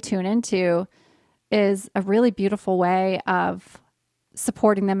tune into is a really beautiful way of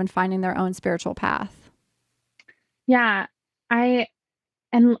supporting them and finding their own spiritual path. Yeah. I,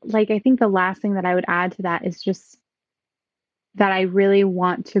 and like, I think the last thing that I would add to that is just that I really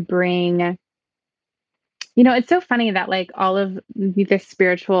want to bring, it's so funny that like all of this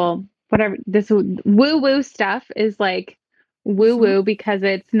spiritual, whatever, this woo woo stuff is like woo Mm-hmm. woo because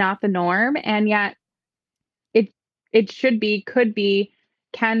it's not the norm. And yet it, it should be, could be,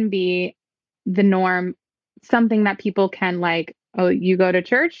 can be the norm, something that people can like, oh, you go to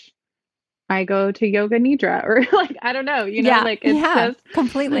church, I go to yoga nidra, or like, I don't know, Yeah, like it's yeah, just,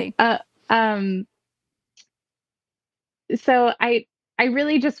 completely. uh, um, so I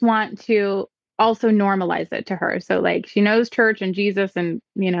really just want to also normalize it to her. So like she knows church and Jesus and,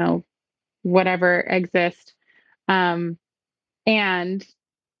 whatever exists. Um, and,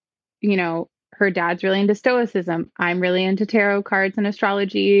 her dad's really into stoicism. I'm really into tarot cards and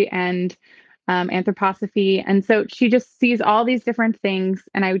astrology and anthroposophy. And so she just sees all these different things.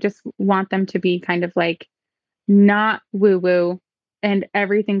 And I just want them to be kind of like not woo woo and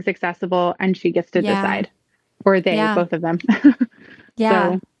everything's accessible and she gets to Yeah, decide, or they, yeah, both of them.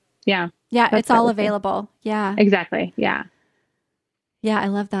 yeah, So, yeah, yeah. that's It's what I all would say. available. Yeah, Exactly. Yeah. yeah. I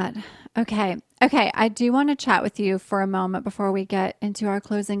love that. Okay, okay. I do want to chat with you for a moment before we get into our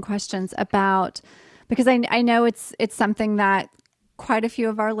closing questions about, because I know it's something that quite a few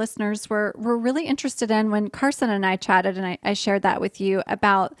of our listeners were really interested in when Carson and I chatted, and I shared that with you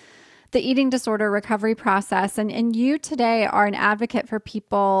about the eating disorder recovery process. And you today are an advocate for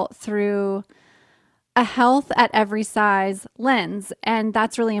people through a health at every size lens. And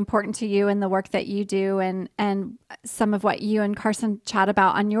that's really important to you in the work that you do and some of what you and Carson chat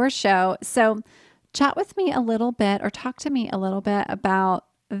about on your show. So chat with me a little bit or talk to me a little bit about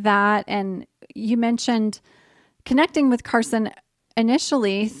that. And you mentioned connecting with Carson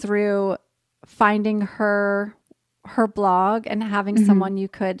initially through finding her blog and having Hmm. someone you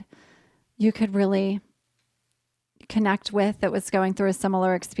could really connect with that was going through a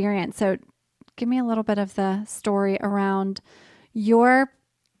similar experience. So give me a little bit of the story around your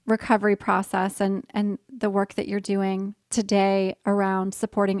recovery process and the work that you're doing today around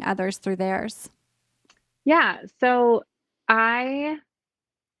supporting others through theirs. Yeah. So I,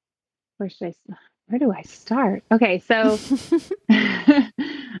 where should where do I start? Okay. So,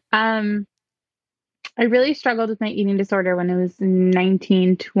 um, I really struggled with my eating disorder when I was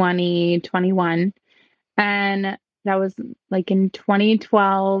 19, 20, 21. And that was like in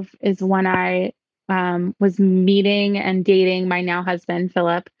 2012 is when I was meeting and dating my now husband,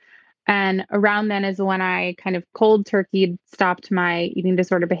 Philip. And around then is when I kind of cold turkey stopped my eating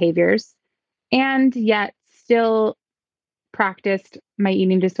disorder behaviors and yet still practiced my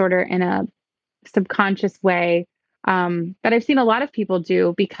eating disorder in a subconscious way that I've seen a lot of people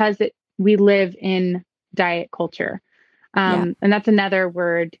do because we live in diet culture. Yeah. And that's another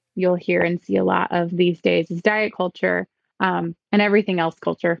word you'll hear and see a lot of these days is diet culture and everything else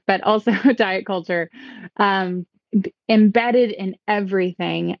culture, but also diet culture embedded in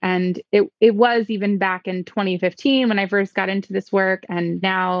everything. And it was even back in 2015 when I first got into this work, and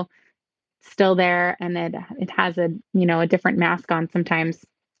now still there. And it has a different mask on sometimes.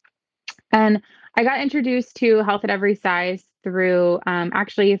 And I got introduced to Health at Every Size through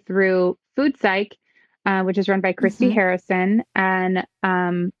Food Psych, which is run by Christy Hmm. Harrison. And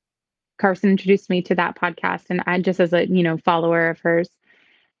Carson introduced me to that podcast, and I just as a follower of hers.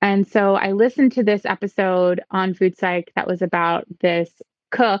 And so I listened to this episode on Food Psych that was about this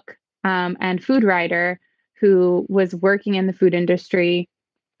cook and food writer who was working in the food industry.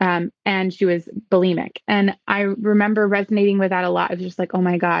 And she was bulimic. And I remember resonating with that a lot. It was just like, oh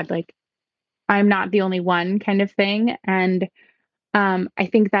my God, like I'm not the only one kind of thing. And I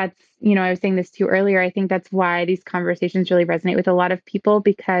think I was saying this to you earlier. I think that's why these conversations really resonate with a lot of people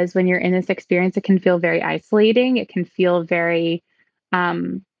because when you're in this experience, it can feel very isolating. It can feel very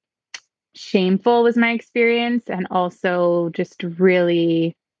um, shameful, was my experience, and also just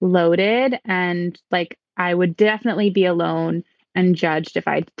really loaded. And like, I would definitely be alone and judged if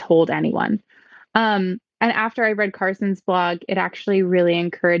I told anyone. And after I read Carson's blog, it actually really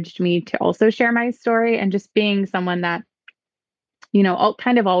encouraged me to also share my story and just being someone that,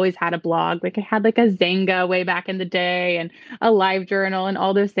 kind of always had a blog. Like I had like a Zanga way back in the day and a live journal and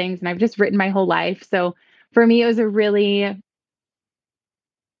all those things. And I've just written my whole life. So for me, it was a really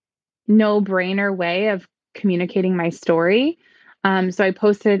no brainer way of communicating my story. So I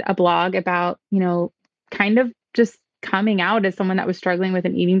posted a blog about, kind of just coming out as someone that was struggling with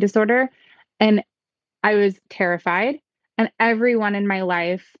an eating disorder. And I was terrified. And everyone in my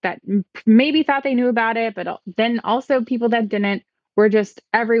life that maybe thought they knew about it, but then also people that didn't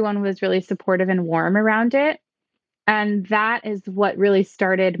everyone was really supportive and warm around it. And that is what really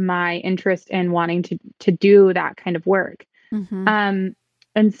started my interest in wanting to do that kind of work. Hmm. Um,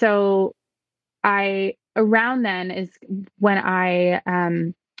 and so around then is when I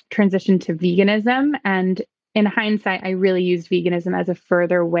transitioned to veganism. And in hindsight, I really used veganism as a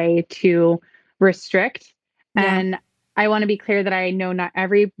further way to restrict. Yeah. And I want to be clear that I know not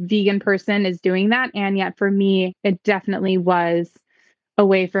every vegan person is doing that. And yet for me, it definitely was a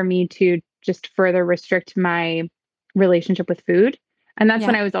way for me to just further restrict my relationship with food. And that's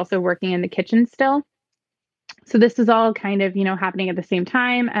when Yeah. I was also working in the kitchen still. So this was all kind of, happening at the same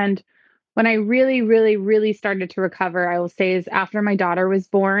time. And when I really, really, really started to recover, I will say, is after my daughter was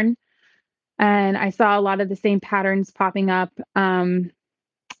born. And I saw a lot of the same patterns popping up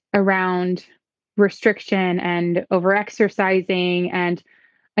around restriction and overexercising. And,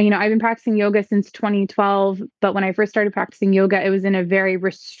 I've been practicing yoga since 2012. But when I first started practicing yoga, it was in a very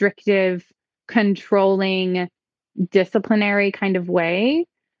restrictive, controlling, disciplinary kind of way.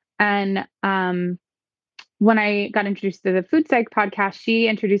 And when I got introduced to the Food Psych podcast, she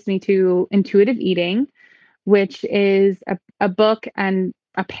introduced me to intuitive eating, which is a book and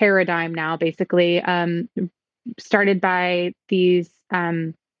a paradigm now, basically, started by a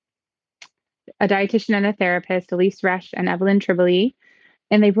dietitian and a therapist, Elise Resch and Evelyn Tribole,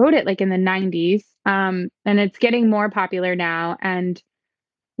 and they wrote it like in the 90s. And it's getting more popular now. And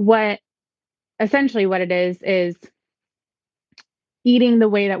what essentially what it is eating the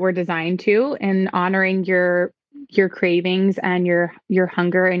way that we're designed to and honoring your cravings and your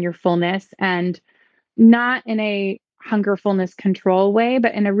hunger and your fullness, and not in a hunger fullness control way,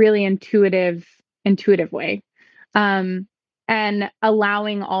 but in a really intuitive way. Um, and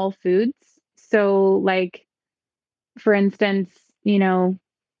allowing all foods. So like for instance, you know,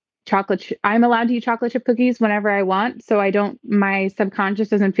 I'm allowed to eat chocolate chip cookies whenever I want, so my subconscious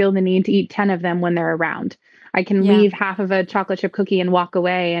doesn't feel the need to eat 10 of them when they're around. I can Yeah. leave half of a chocolate chip cookie and walk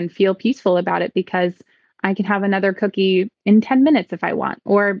away and feel peaceful about it because I can have another cookie in 10 minutes if I want,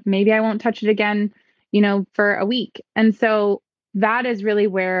 or maybe I won't touch it again, for a week. And so that is really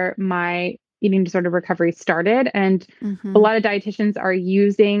where my eating disorder recovery started. And a Hmm. lot of dietitians are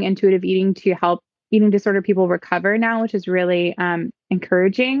using intuitive eating to help eating disorder people recover now, which is really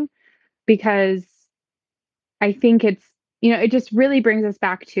encouraging because I think it just really brings us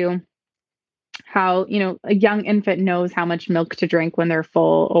back to how, a young infant knows how much milk to drink when they're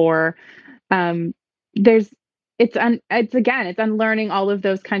full, or um, there's it's unlearning all of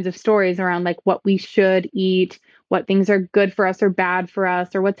those kinds of stories around like what we should eat, what things are good for us or bad for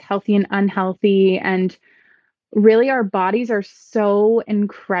us, or what's healthy and unhealthy. And really, our bodies are so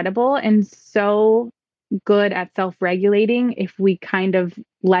incredible and so good at self-regulating if we kind of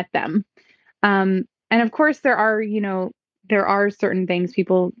let them. And of course, there are certain things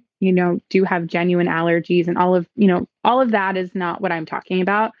people, do have genuine allergies, and all of that is not what I'm talking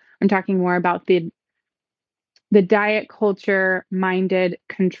about. I'm talking more about the diet culture minded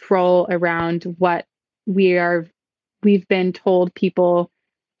control around what we are we've been told people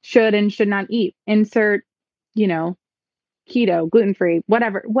should and should not eat. Insert, you know, keto, gluten free,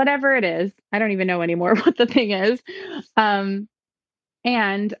 whatever it is. I don't even know anymore what the thing is. Um,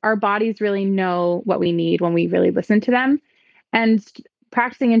 and our bodies really know what we need when we really listen to them. And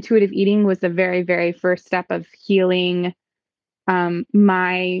practicing intuitive eating was the very, very first step of healing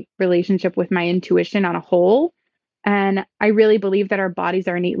my relationship with my intuition on a whole. And I really believe that our bodies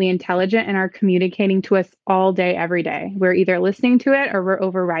are innately intelligent and are communicating to us all day, every day. We're either listening to it or we're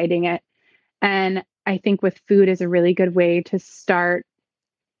overriding it. And I think with food is a really good way to start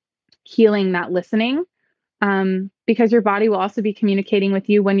healing that listening, because your body will also be communicating with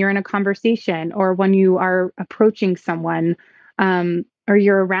you when you're in a conversation or when you are approaching someone, or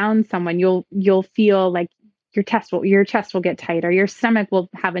you're around someone. You'll feel like your chest will get tight, or your stomach will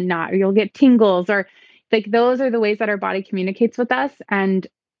have a knot, or you'll get tingles, or like those are the ways that our body communicates with us. And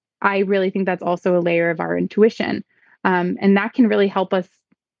I really think that's also a layer of our intuition, and that can really help us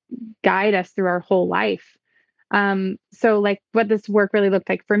guide us through our whole life. So like what this work really looked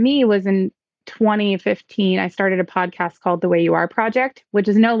like for me was in 2015, I started a podcast called The Way You Are Project, which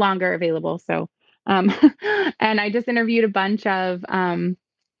is no longer available. So, um, and I just interviewed a bunch of,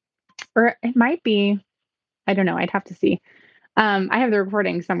 or it might be, I don't know, I'd have to see. I have the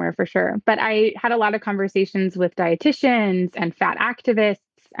recording somewhere for sure, but I had a lot of conversations with dietitians and fat activists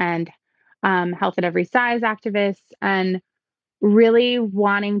and health at every size activists, and really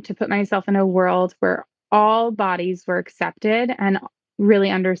wanting to put myself in a world where all bodies were accepted, and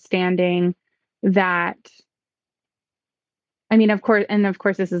really understanding that. I mean, of course,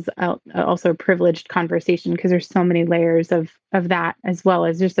 this is also a privileged conversation because there's so many layers of that, as well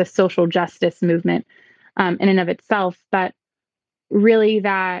as just a social justice movement in and of itself. But really,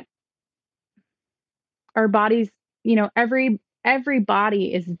 that our bodies, every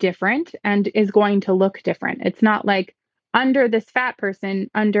body is different and is going to look different. It's not like under this fat person,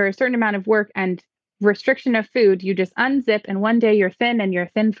 under a certain amount of work and restriction of food, you just unzip and one day you're thin and you're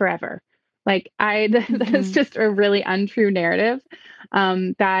thin forever. Like that is Mm-hmm. just a really untrue narrative,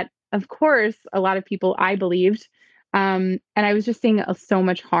 that of course a lot of people I believed, and I was just seeing so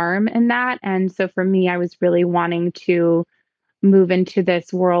much harm in that. And so for me, I was really wanting to move into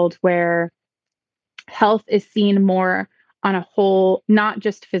this world where health is seen more on a whole, not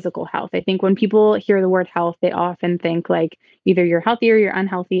just physical health. I think when people hear the word health, they often think like either you're healthy or you're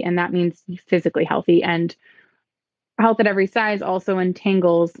unhealthy, and that means physically healthy. And health at every size also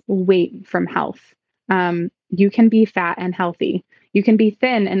entangles weight from health. You can be fat and healthy. You can be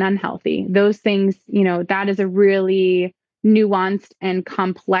thin and unhealthy. Those things, that is a really nuanced and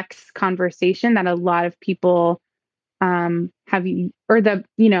complex conversation that a lot of people have or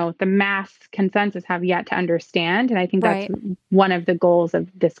the mass consensus have yet to understand. And I think that's Right. one of the goals of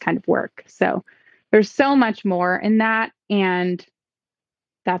this kind of work. So there's so much more in that, and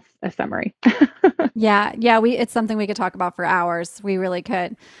that's a summary. Yeah. Yeah. It's something we could talk about for hours. We really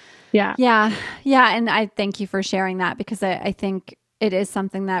could. Yeah. Yeah. Yeah. And I thank you for sharing that because I think it is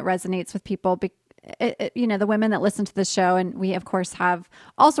something that resonates with people. The women that listen to this show, and we, of course, have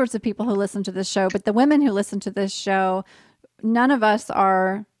all sorts of people who listen to this show, but the women who listen to this show, none of us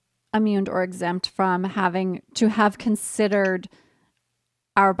are immune or exempt from having to have considered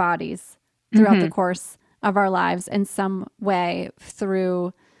our bodies throughout the Hmm. course of our lives in some way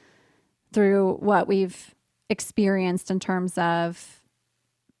through what we've experienced in terms of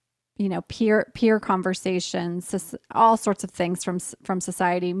peer conversations, all sorts of things from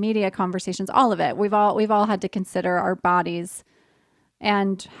society, media conversations, all of it. We've all had to consider our bodies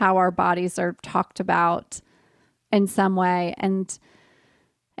and how our bodies are talked about in some way, and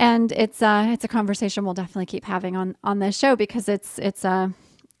it's a conversation we'll definitely keep having on this show because it's an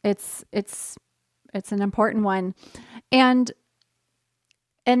important one. And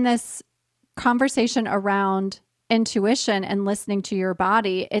in this conversation around intuition and listening to your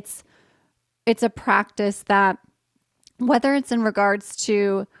body, it's a practice that, whether it's in regards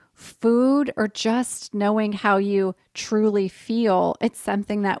to food or just knowing how you truly feel, it's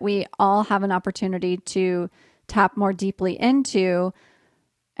something that we all have an opportunity to tap more deeply into.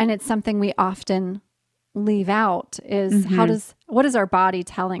 And it's something we often leave out is Hmm. what is our body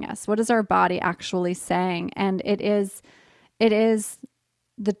telling us? What is our body actually saying? And it is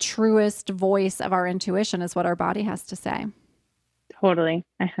the truest voice of our intuition is what our body has to say. Totally.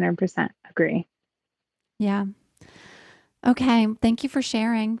 I 100% agree. Yeah. Okay. Thank you for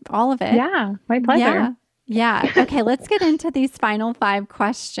sharing all of it. Yeah, my pleasure. Yeah. Yeah. Okay. Let's get into these final 5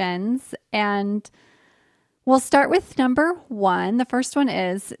 questions. And we'll start with number 1. The first one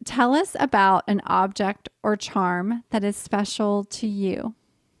is tell us about an object or charm that is special to you.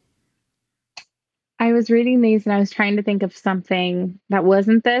 I was reading these and I was trying to think of something that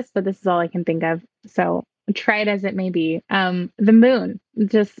wasn't this, but this is all I can think of. So try it as it may be. The moon,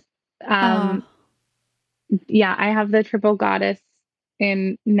 just Oh, um, yeah, I have the triple goddess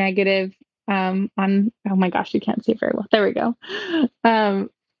in negative on, oh my gosh, you can't see it very well. There we go. Um,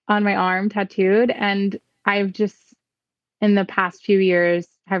 on my arm tattooed. And I've just in the past few years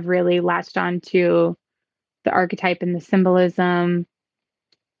have really latched on to the archetype and the symbolism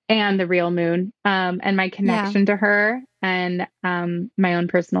and the real moon, and my yeah. connection to her and my own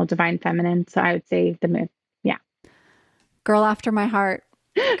personal divine feminine. So I would say the moon. Yeah. Girl after my heart.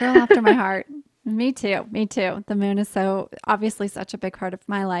 Girl after my heart. Me too. Me too. The moon is so obviously such a big part of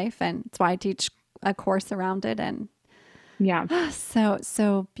my life. And it's why I teach a course around it. And Yeah.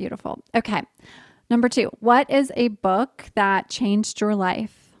 so beautiful. Okay. Number 2, what is a book that changed your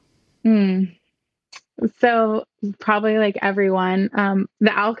life? Mm. So probably like everyone,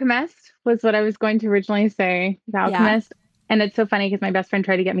 The Alchemist was what I was going to originally say. The Yeah. Alchemist. And it's so funny because my best friend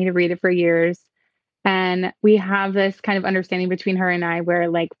tried to get me to read it for years. And we have this kind of understanding between her and I where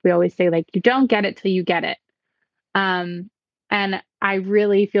like we always say like you don't get it till you get it. Um, and I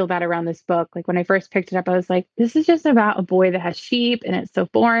really feel that around this book. Like when I first picked it up, I was like, this is just about a boy that has sheep and it's so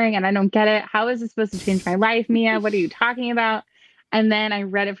boring and I don't get it. How is this supposed to change my life, Mia? What are you talking about? And then I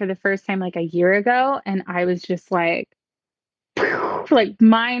read it for the first time like a year ago and I was just like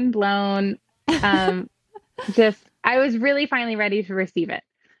mind blown. Um, just I was really finally ready to receive it.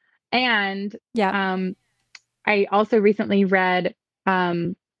 And Yep. um, I also recently read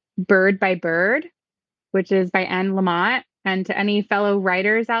Bird by Bird, which is by Anne Lamott. And to any fellow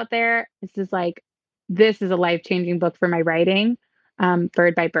writers out there, this is a life-changing book for my writing,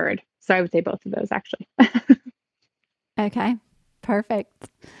 Bird by Bird. So I would say both of those actually. Okay. Perfect.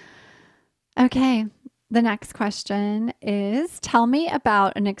 Okay. The next question is tell me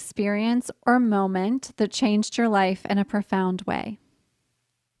about an experience or moment that changed your life in a profound way.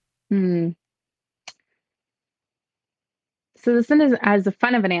 Hmm. So this one is as a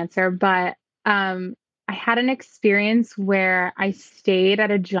fun of an answer, but I had an experience where I stayed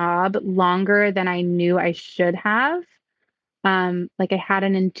at a job longer than I knew I should have. Like I had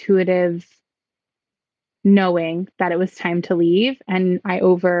an intuitive knowing that it was time to leave and I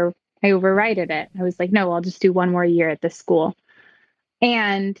overrided it. I was like, no, I'll just do one more year at this school.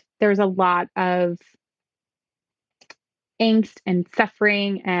 And there was a lot of angst and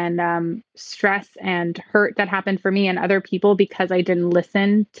suffering and stress and hurt that happened for me and other people because I didn't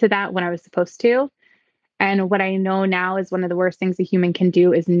listen to that when I was supposed to. And what I know now is one of the worst things a human can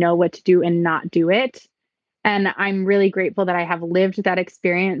do is know what to do and not do it. And I'm really grateful that I have lived that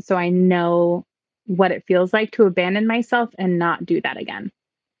experience so I know what it feels like to abandon myself and not do that again.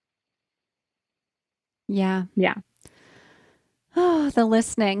 Yeah. Yeah. Oh, the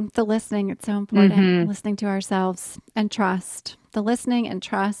listening. The listening. It's so important. Hmm. Listening to ourselves and trust. The listening and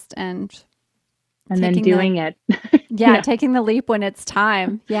trust and And then taking the doing it. yeah, Yeah. taking the leap when it's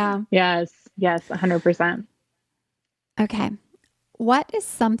time. Yeah. Yes. Yes. 100%. Okay. What is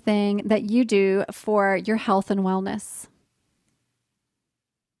something that you do for your health and wellness?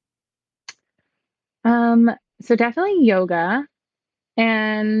 Um, so definitely yoga.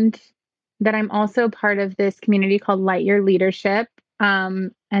 And that I'm also part of this community called Light Your Leadership.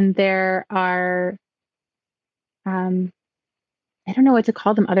 And there are, um, I don't know what to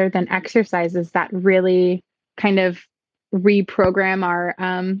call them other than exercises that really kind of reprogram our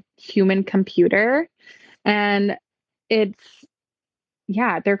human computer. And it's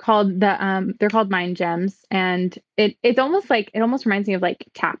yeah, they're called mind gems. And it's almost like it almost reminds me of like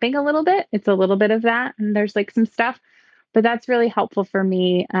tapping a little bit. It's a little bit of that. And there's like some stuff, but that's really helpful for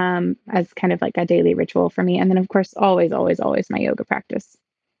me as kind of like a daily ritual for me. And then of course, always my yoga practice.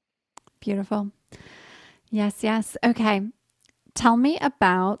 Beautiful. Yes, yes. Okay. Tell me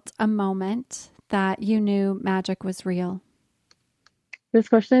about a moment that you knew magic was real. This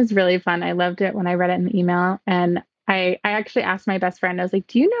question is really fun. I loved it when I read it in the email. And I actually asked my best friend, I was like,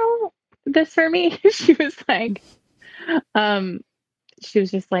 do you know this for me? Um, she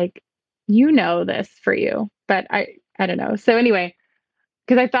was just like, you know this for you, but I don't know. So anyway,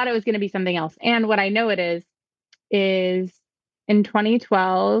 because I thought it was going to be something else. And what I know it is in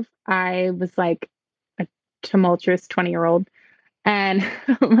 2012, I was like a tumultuous 20-year-old. And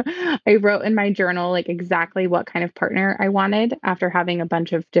I wrote in my journal like exactly what kind of partner I wanted after having a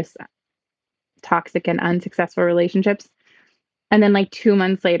bunch of just toxic and unsuccessful relationships. And then like 2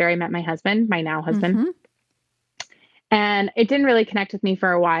 months later, I met my husband, my now husband. Mm-hmm. And it didn't really connect with me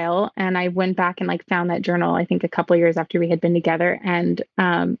for a while. And I went back and like found that journal, I think a couple years after we had been together. And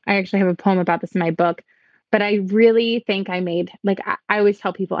I actually have a poem about this in my book. But I really think I made, like, I always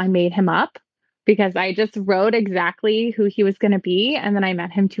tell people I made him up because I just wrote exactly who he was going to be. And then I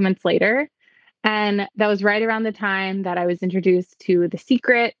met him 2 months later. And that was right around the time that I was introduced to The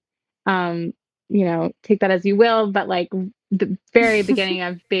Secret. Um, take that as you will, but like the very beginning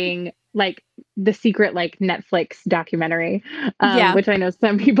of being like The Secret, like Netflix documentary, Yeah. which I know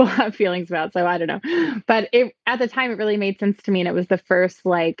some people have feelings about, so I don't know. But it at the time it really made sense to me, and it was the first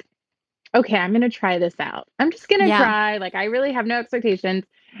like, okay, I'm gonna try this out. I'm just gonna Yeah. try. Like I really have no expectations.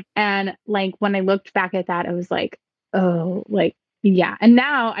 And like when I looked back at that, it was like, oh, like yeah. And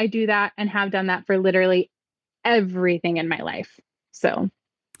now I do that and have done that for literally everything in my life. So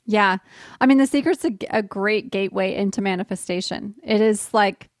Yeah. I mean, The Secret's a great gateway into manifestation. It is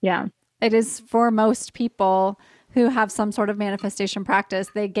like, yeah. it is for most people who have some sort of manifestation practice,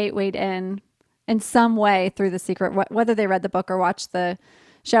 they gatewayed in some way through The Secret, whether they read the book or watched the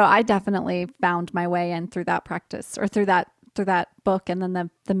show. I definitely found my way in through that practice or through that book and then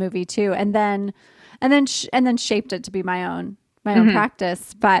the movie too. And then shaped it to be my own Hmm.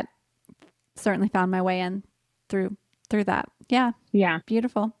 practice, but certainly found my way in through that. Yeah. Yeah.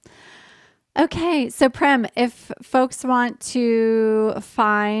 Beautiful. Okay, so Prim, if folks want to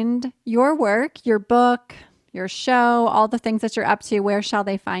find your work, your book, your show, all the things that you're up to, where shall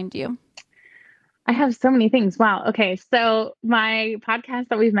they find you? I have so many things. Wow. Okay. So my podcast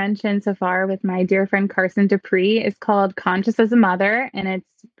that we've mentioned so far with my dear friend Carson Dupree is called Conscious as a Mother, and it's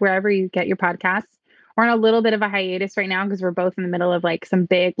wherever you get your podcasts. We're on a little bit of a hiatus right now because we're both in the middle of like some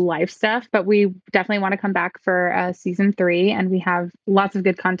big life stuff, but we definitely want to come back for season 3, and we have lots of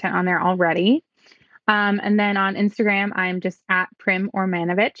good content on there already. And then on Instagram, I'm just at Prim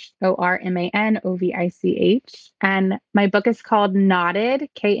Ormanovich, Ormanovich. And my book is called Knotted,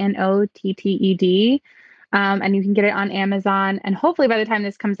 Knotted. And you can get it on Amazon. And hopefully by the time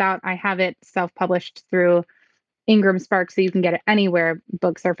this comes out, I have it self-published through Ingram Spark, so you can get it anywhere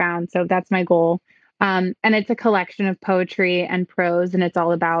books are found. So that's my goal. And it's a collection of poetry and prose, and it's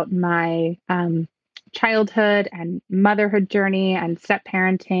all about my childhood and motherhood journey and step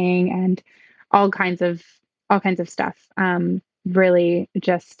parenting and all kinds of all kinds of stuff. Really,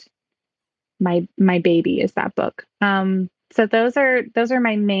 just my baby is that book. So those are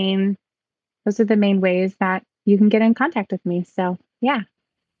the main ways that you can get in contact with me. So yeah.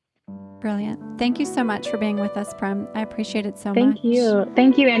 Brilliant. Thank you so much for being with us, Prim. I appreciate it so much.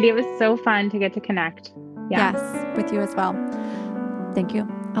 Thank you, Andy. It was so fun to get to connect. Yeah. Yes, with you as well. Thank you.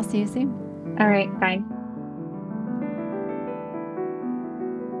 I'll see you soon. All right. Bye.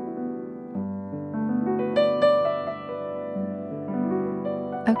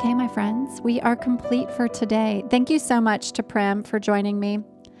 Okay, my friends, we are complete for today. Thank you so much to Prim for joining me.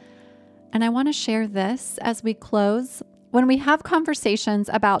 And I want to share this as we close. When we have conversations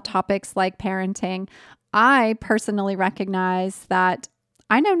about topics like parenting, I personally recognize that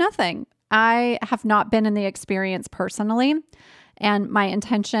I know nothing. I have not been in the experience personally. And my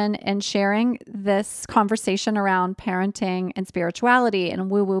intention in sharing this conversation around parenting and spirituality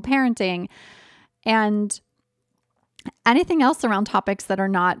and woo-woo parenting and anything else around topics that are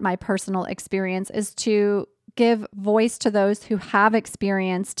not my personal experience is to give voice to those who have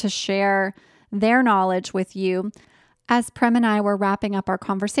experience, to share their knowledge with you. As Prim and I were wrapping up our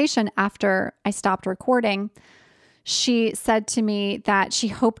conversation after I stopped recording, she said to me that she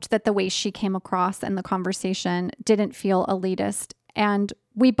hoped that the way she came across in the conversation didn't feel elitist. And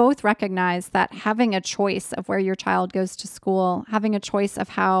we both recognize that having a choice of where your child goes to school, having a choice of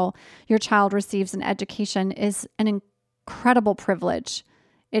how your child receives an education is an incredible privilege.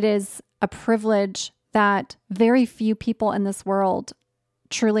 It is a privilege that very few people in this world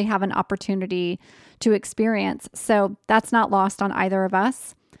truly have an opportunity to experience. So that's not lost on either of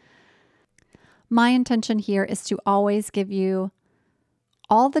us. My intention here is to always give you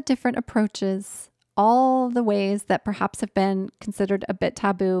all the different approaches, all the ways that perhaps have been considered a bit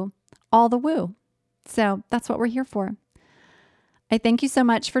taboo, all the woo. So that's what we're here for. I thank you so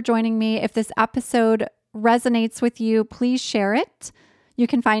much for joining me. If this episode resonates with you, please share it. You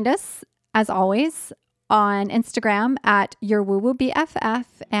can find us as always, on Instagram at Your Woo Woo BFF,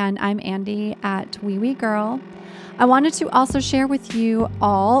 and I'm Andy at Wee Wee Girl. I wanted to also share with you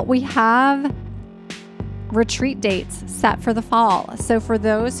all, we have retreat dates set for the fall. So for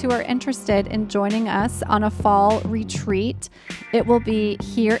those who are interested in joining us on a fall retreat, it will be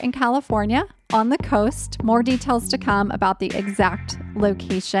here in California on the coast. More details to come about the exact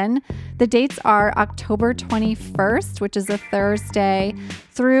location. The dates are October 21st, which is a Thursday,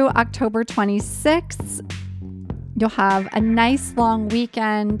 through October 26th. You'll have a nice long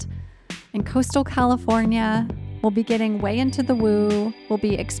weekend in coastal California. We'll be getting way into the woo. We'll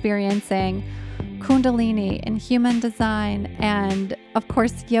be experiencing Kundalini and human design, and of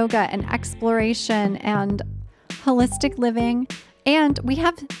course, yoga and exploration and holistic living. And we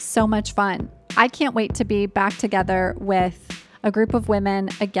have so much fun. I can't wait to be back together with a group of women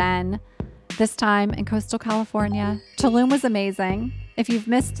again, this time in coastal California. Tulum was amazing. If you've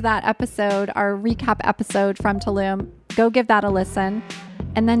missed that episode, our recap episode from Tulum, go give that a listen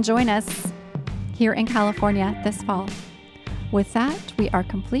and then join us here in California this fall. With that, we are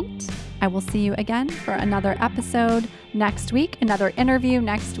complete. I will see you again for another episode next week, another interview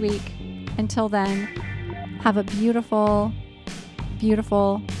next week. Until then, have a beautiful,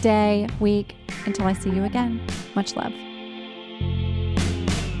 beautiful day, week, until I see you again. Much love.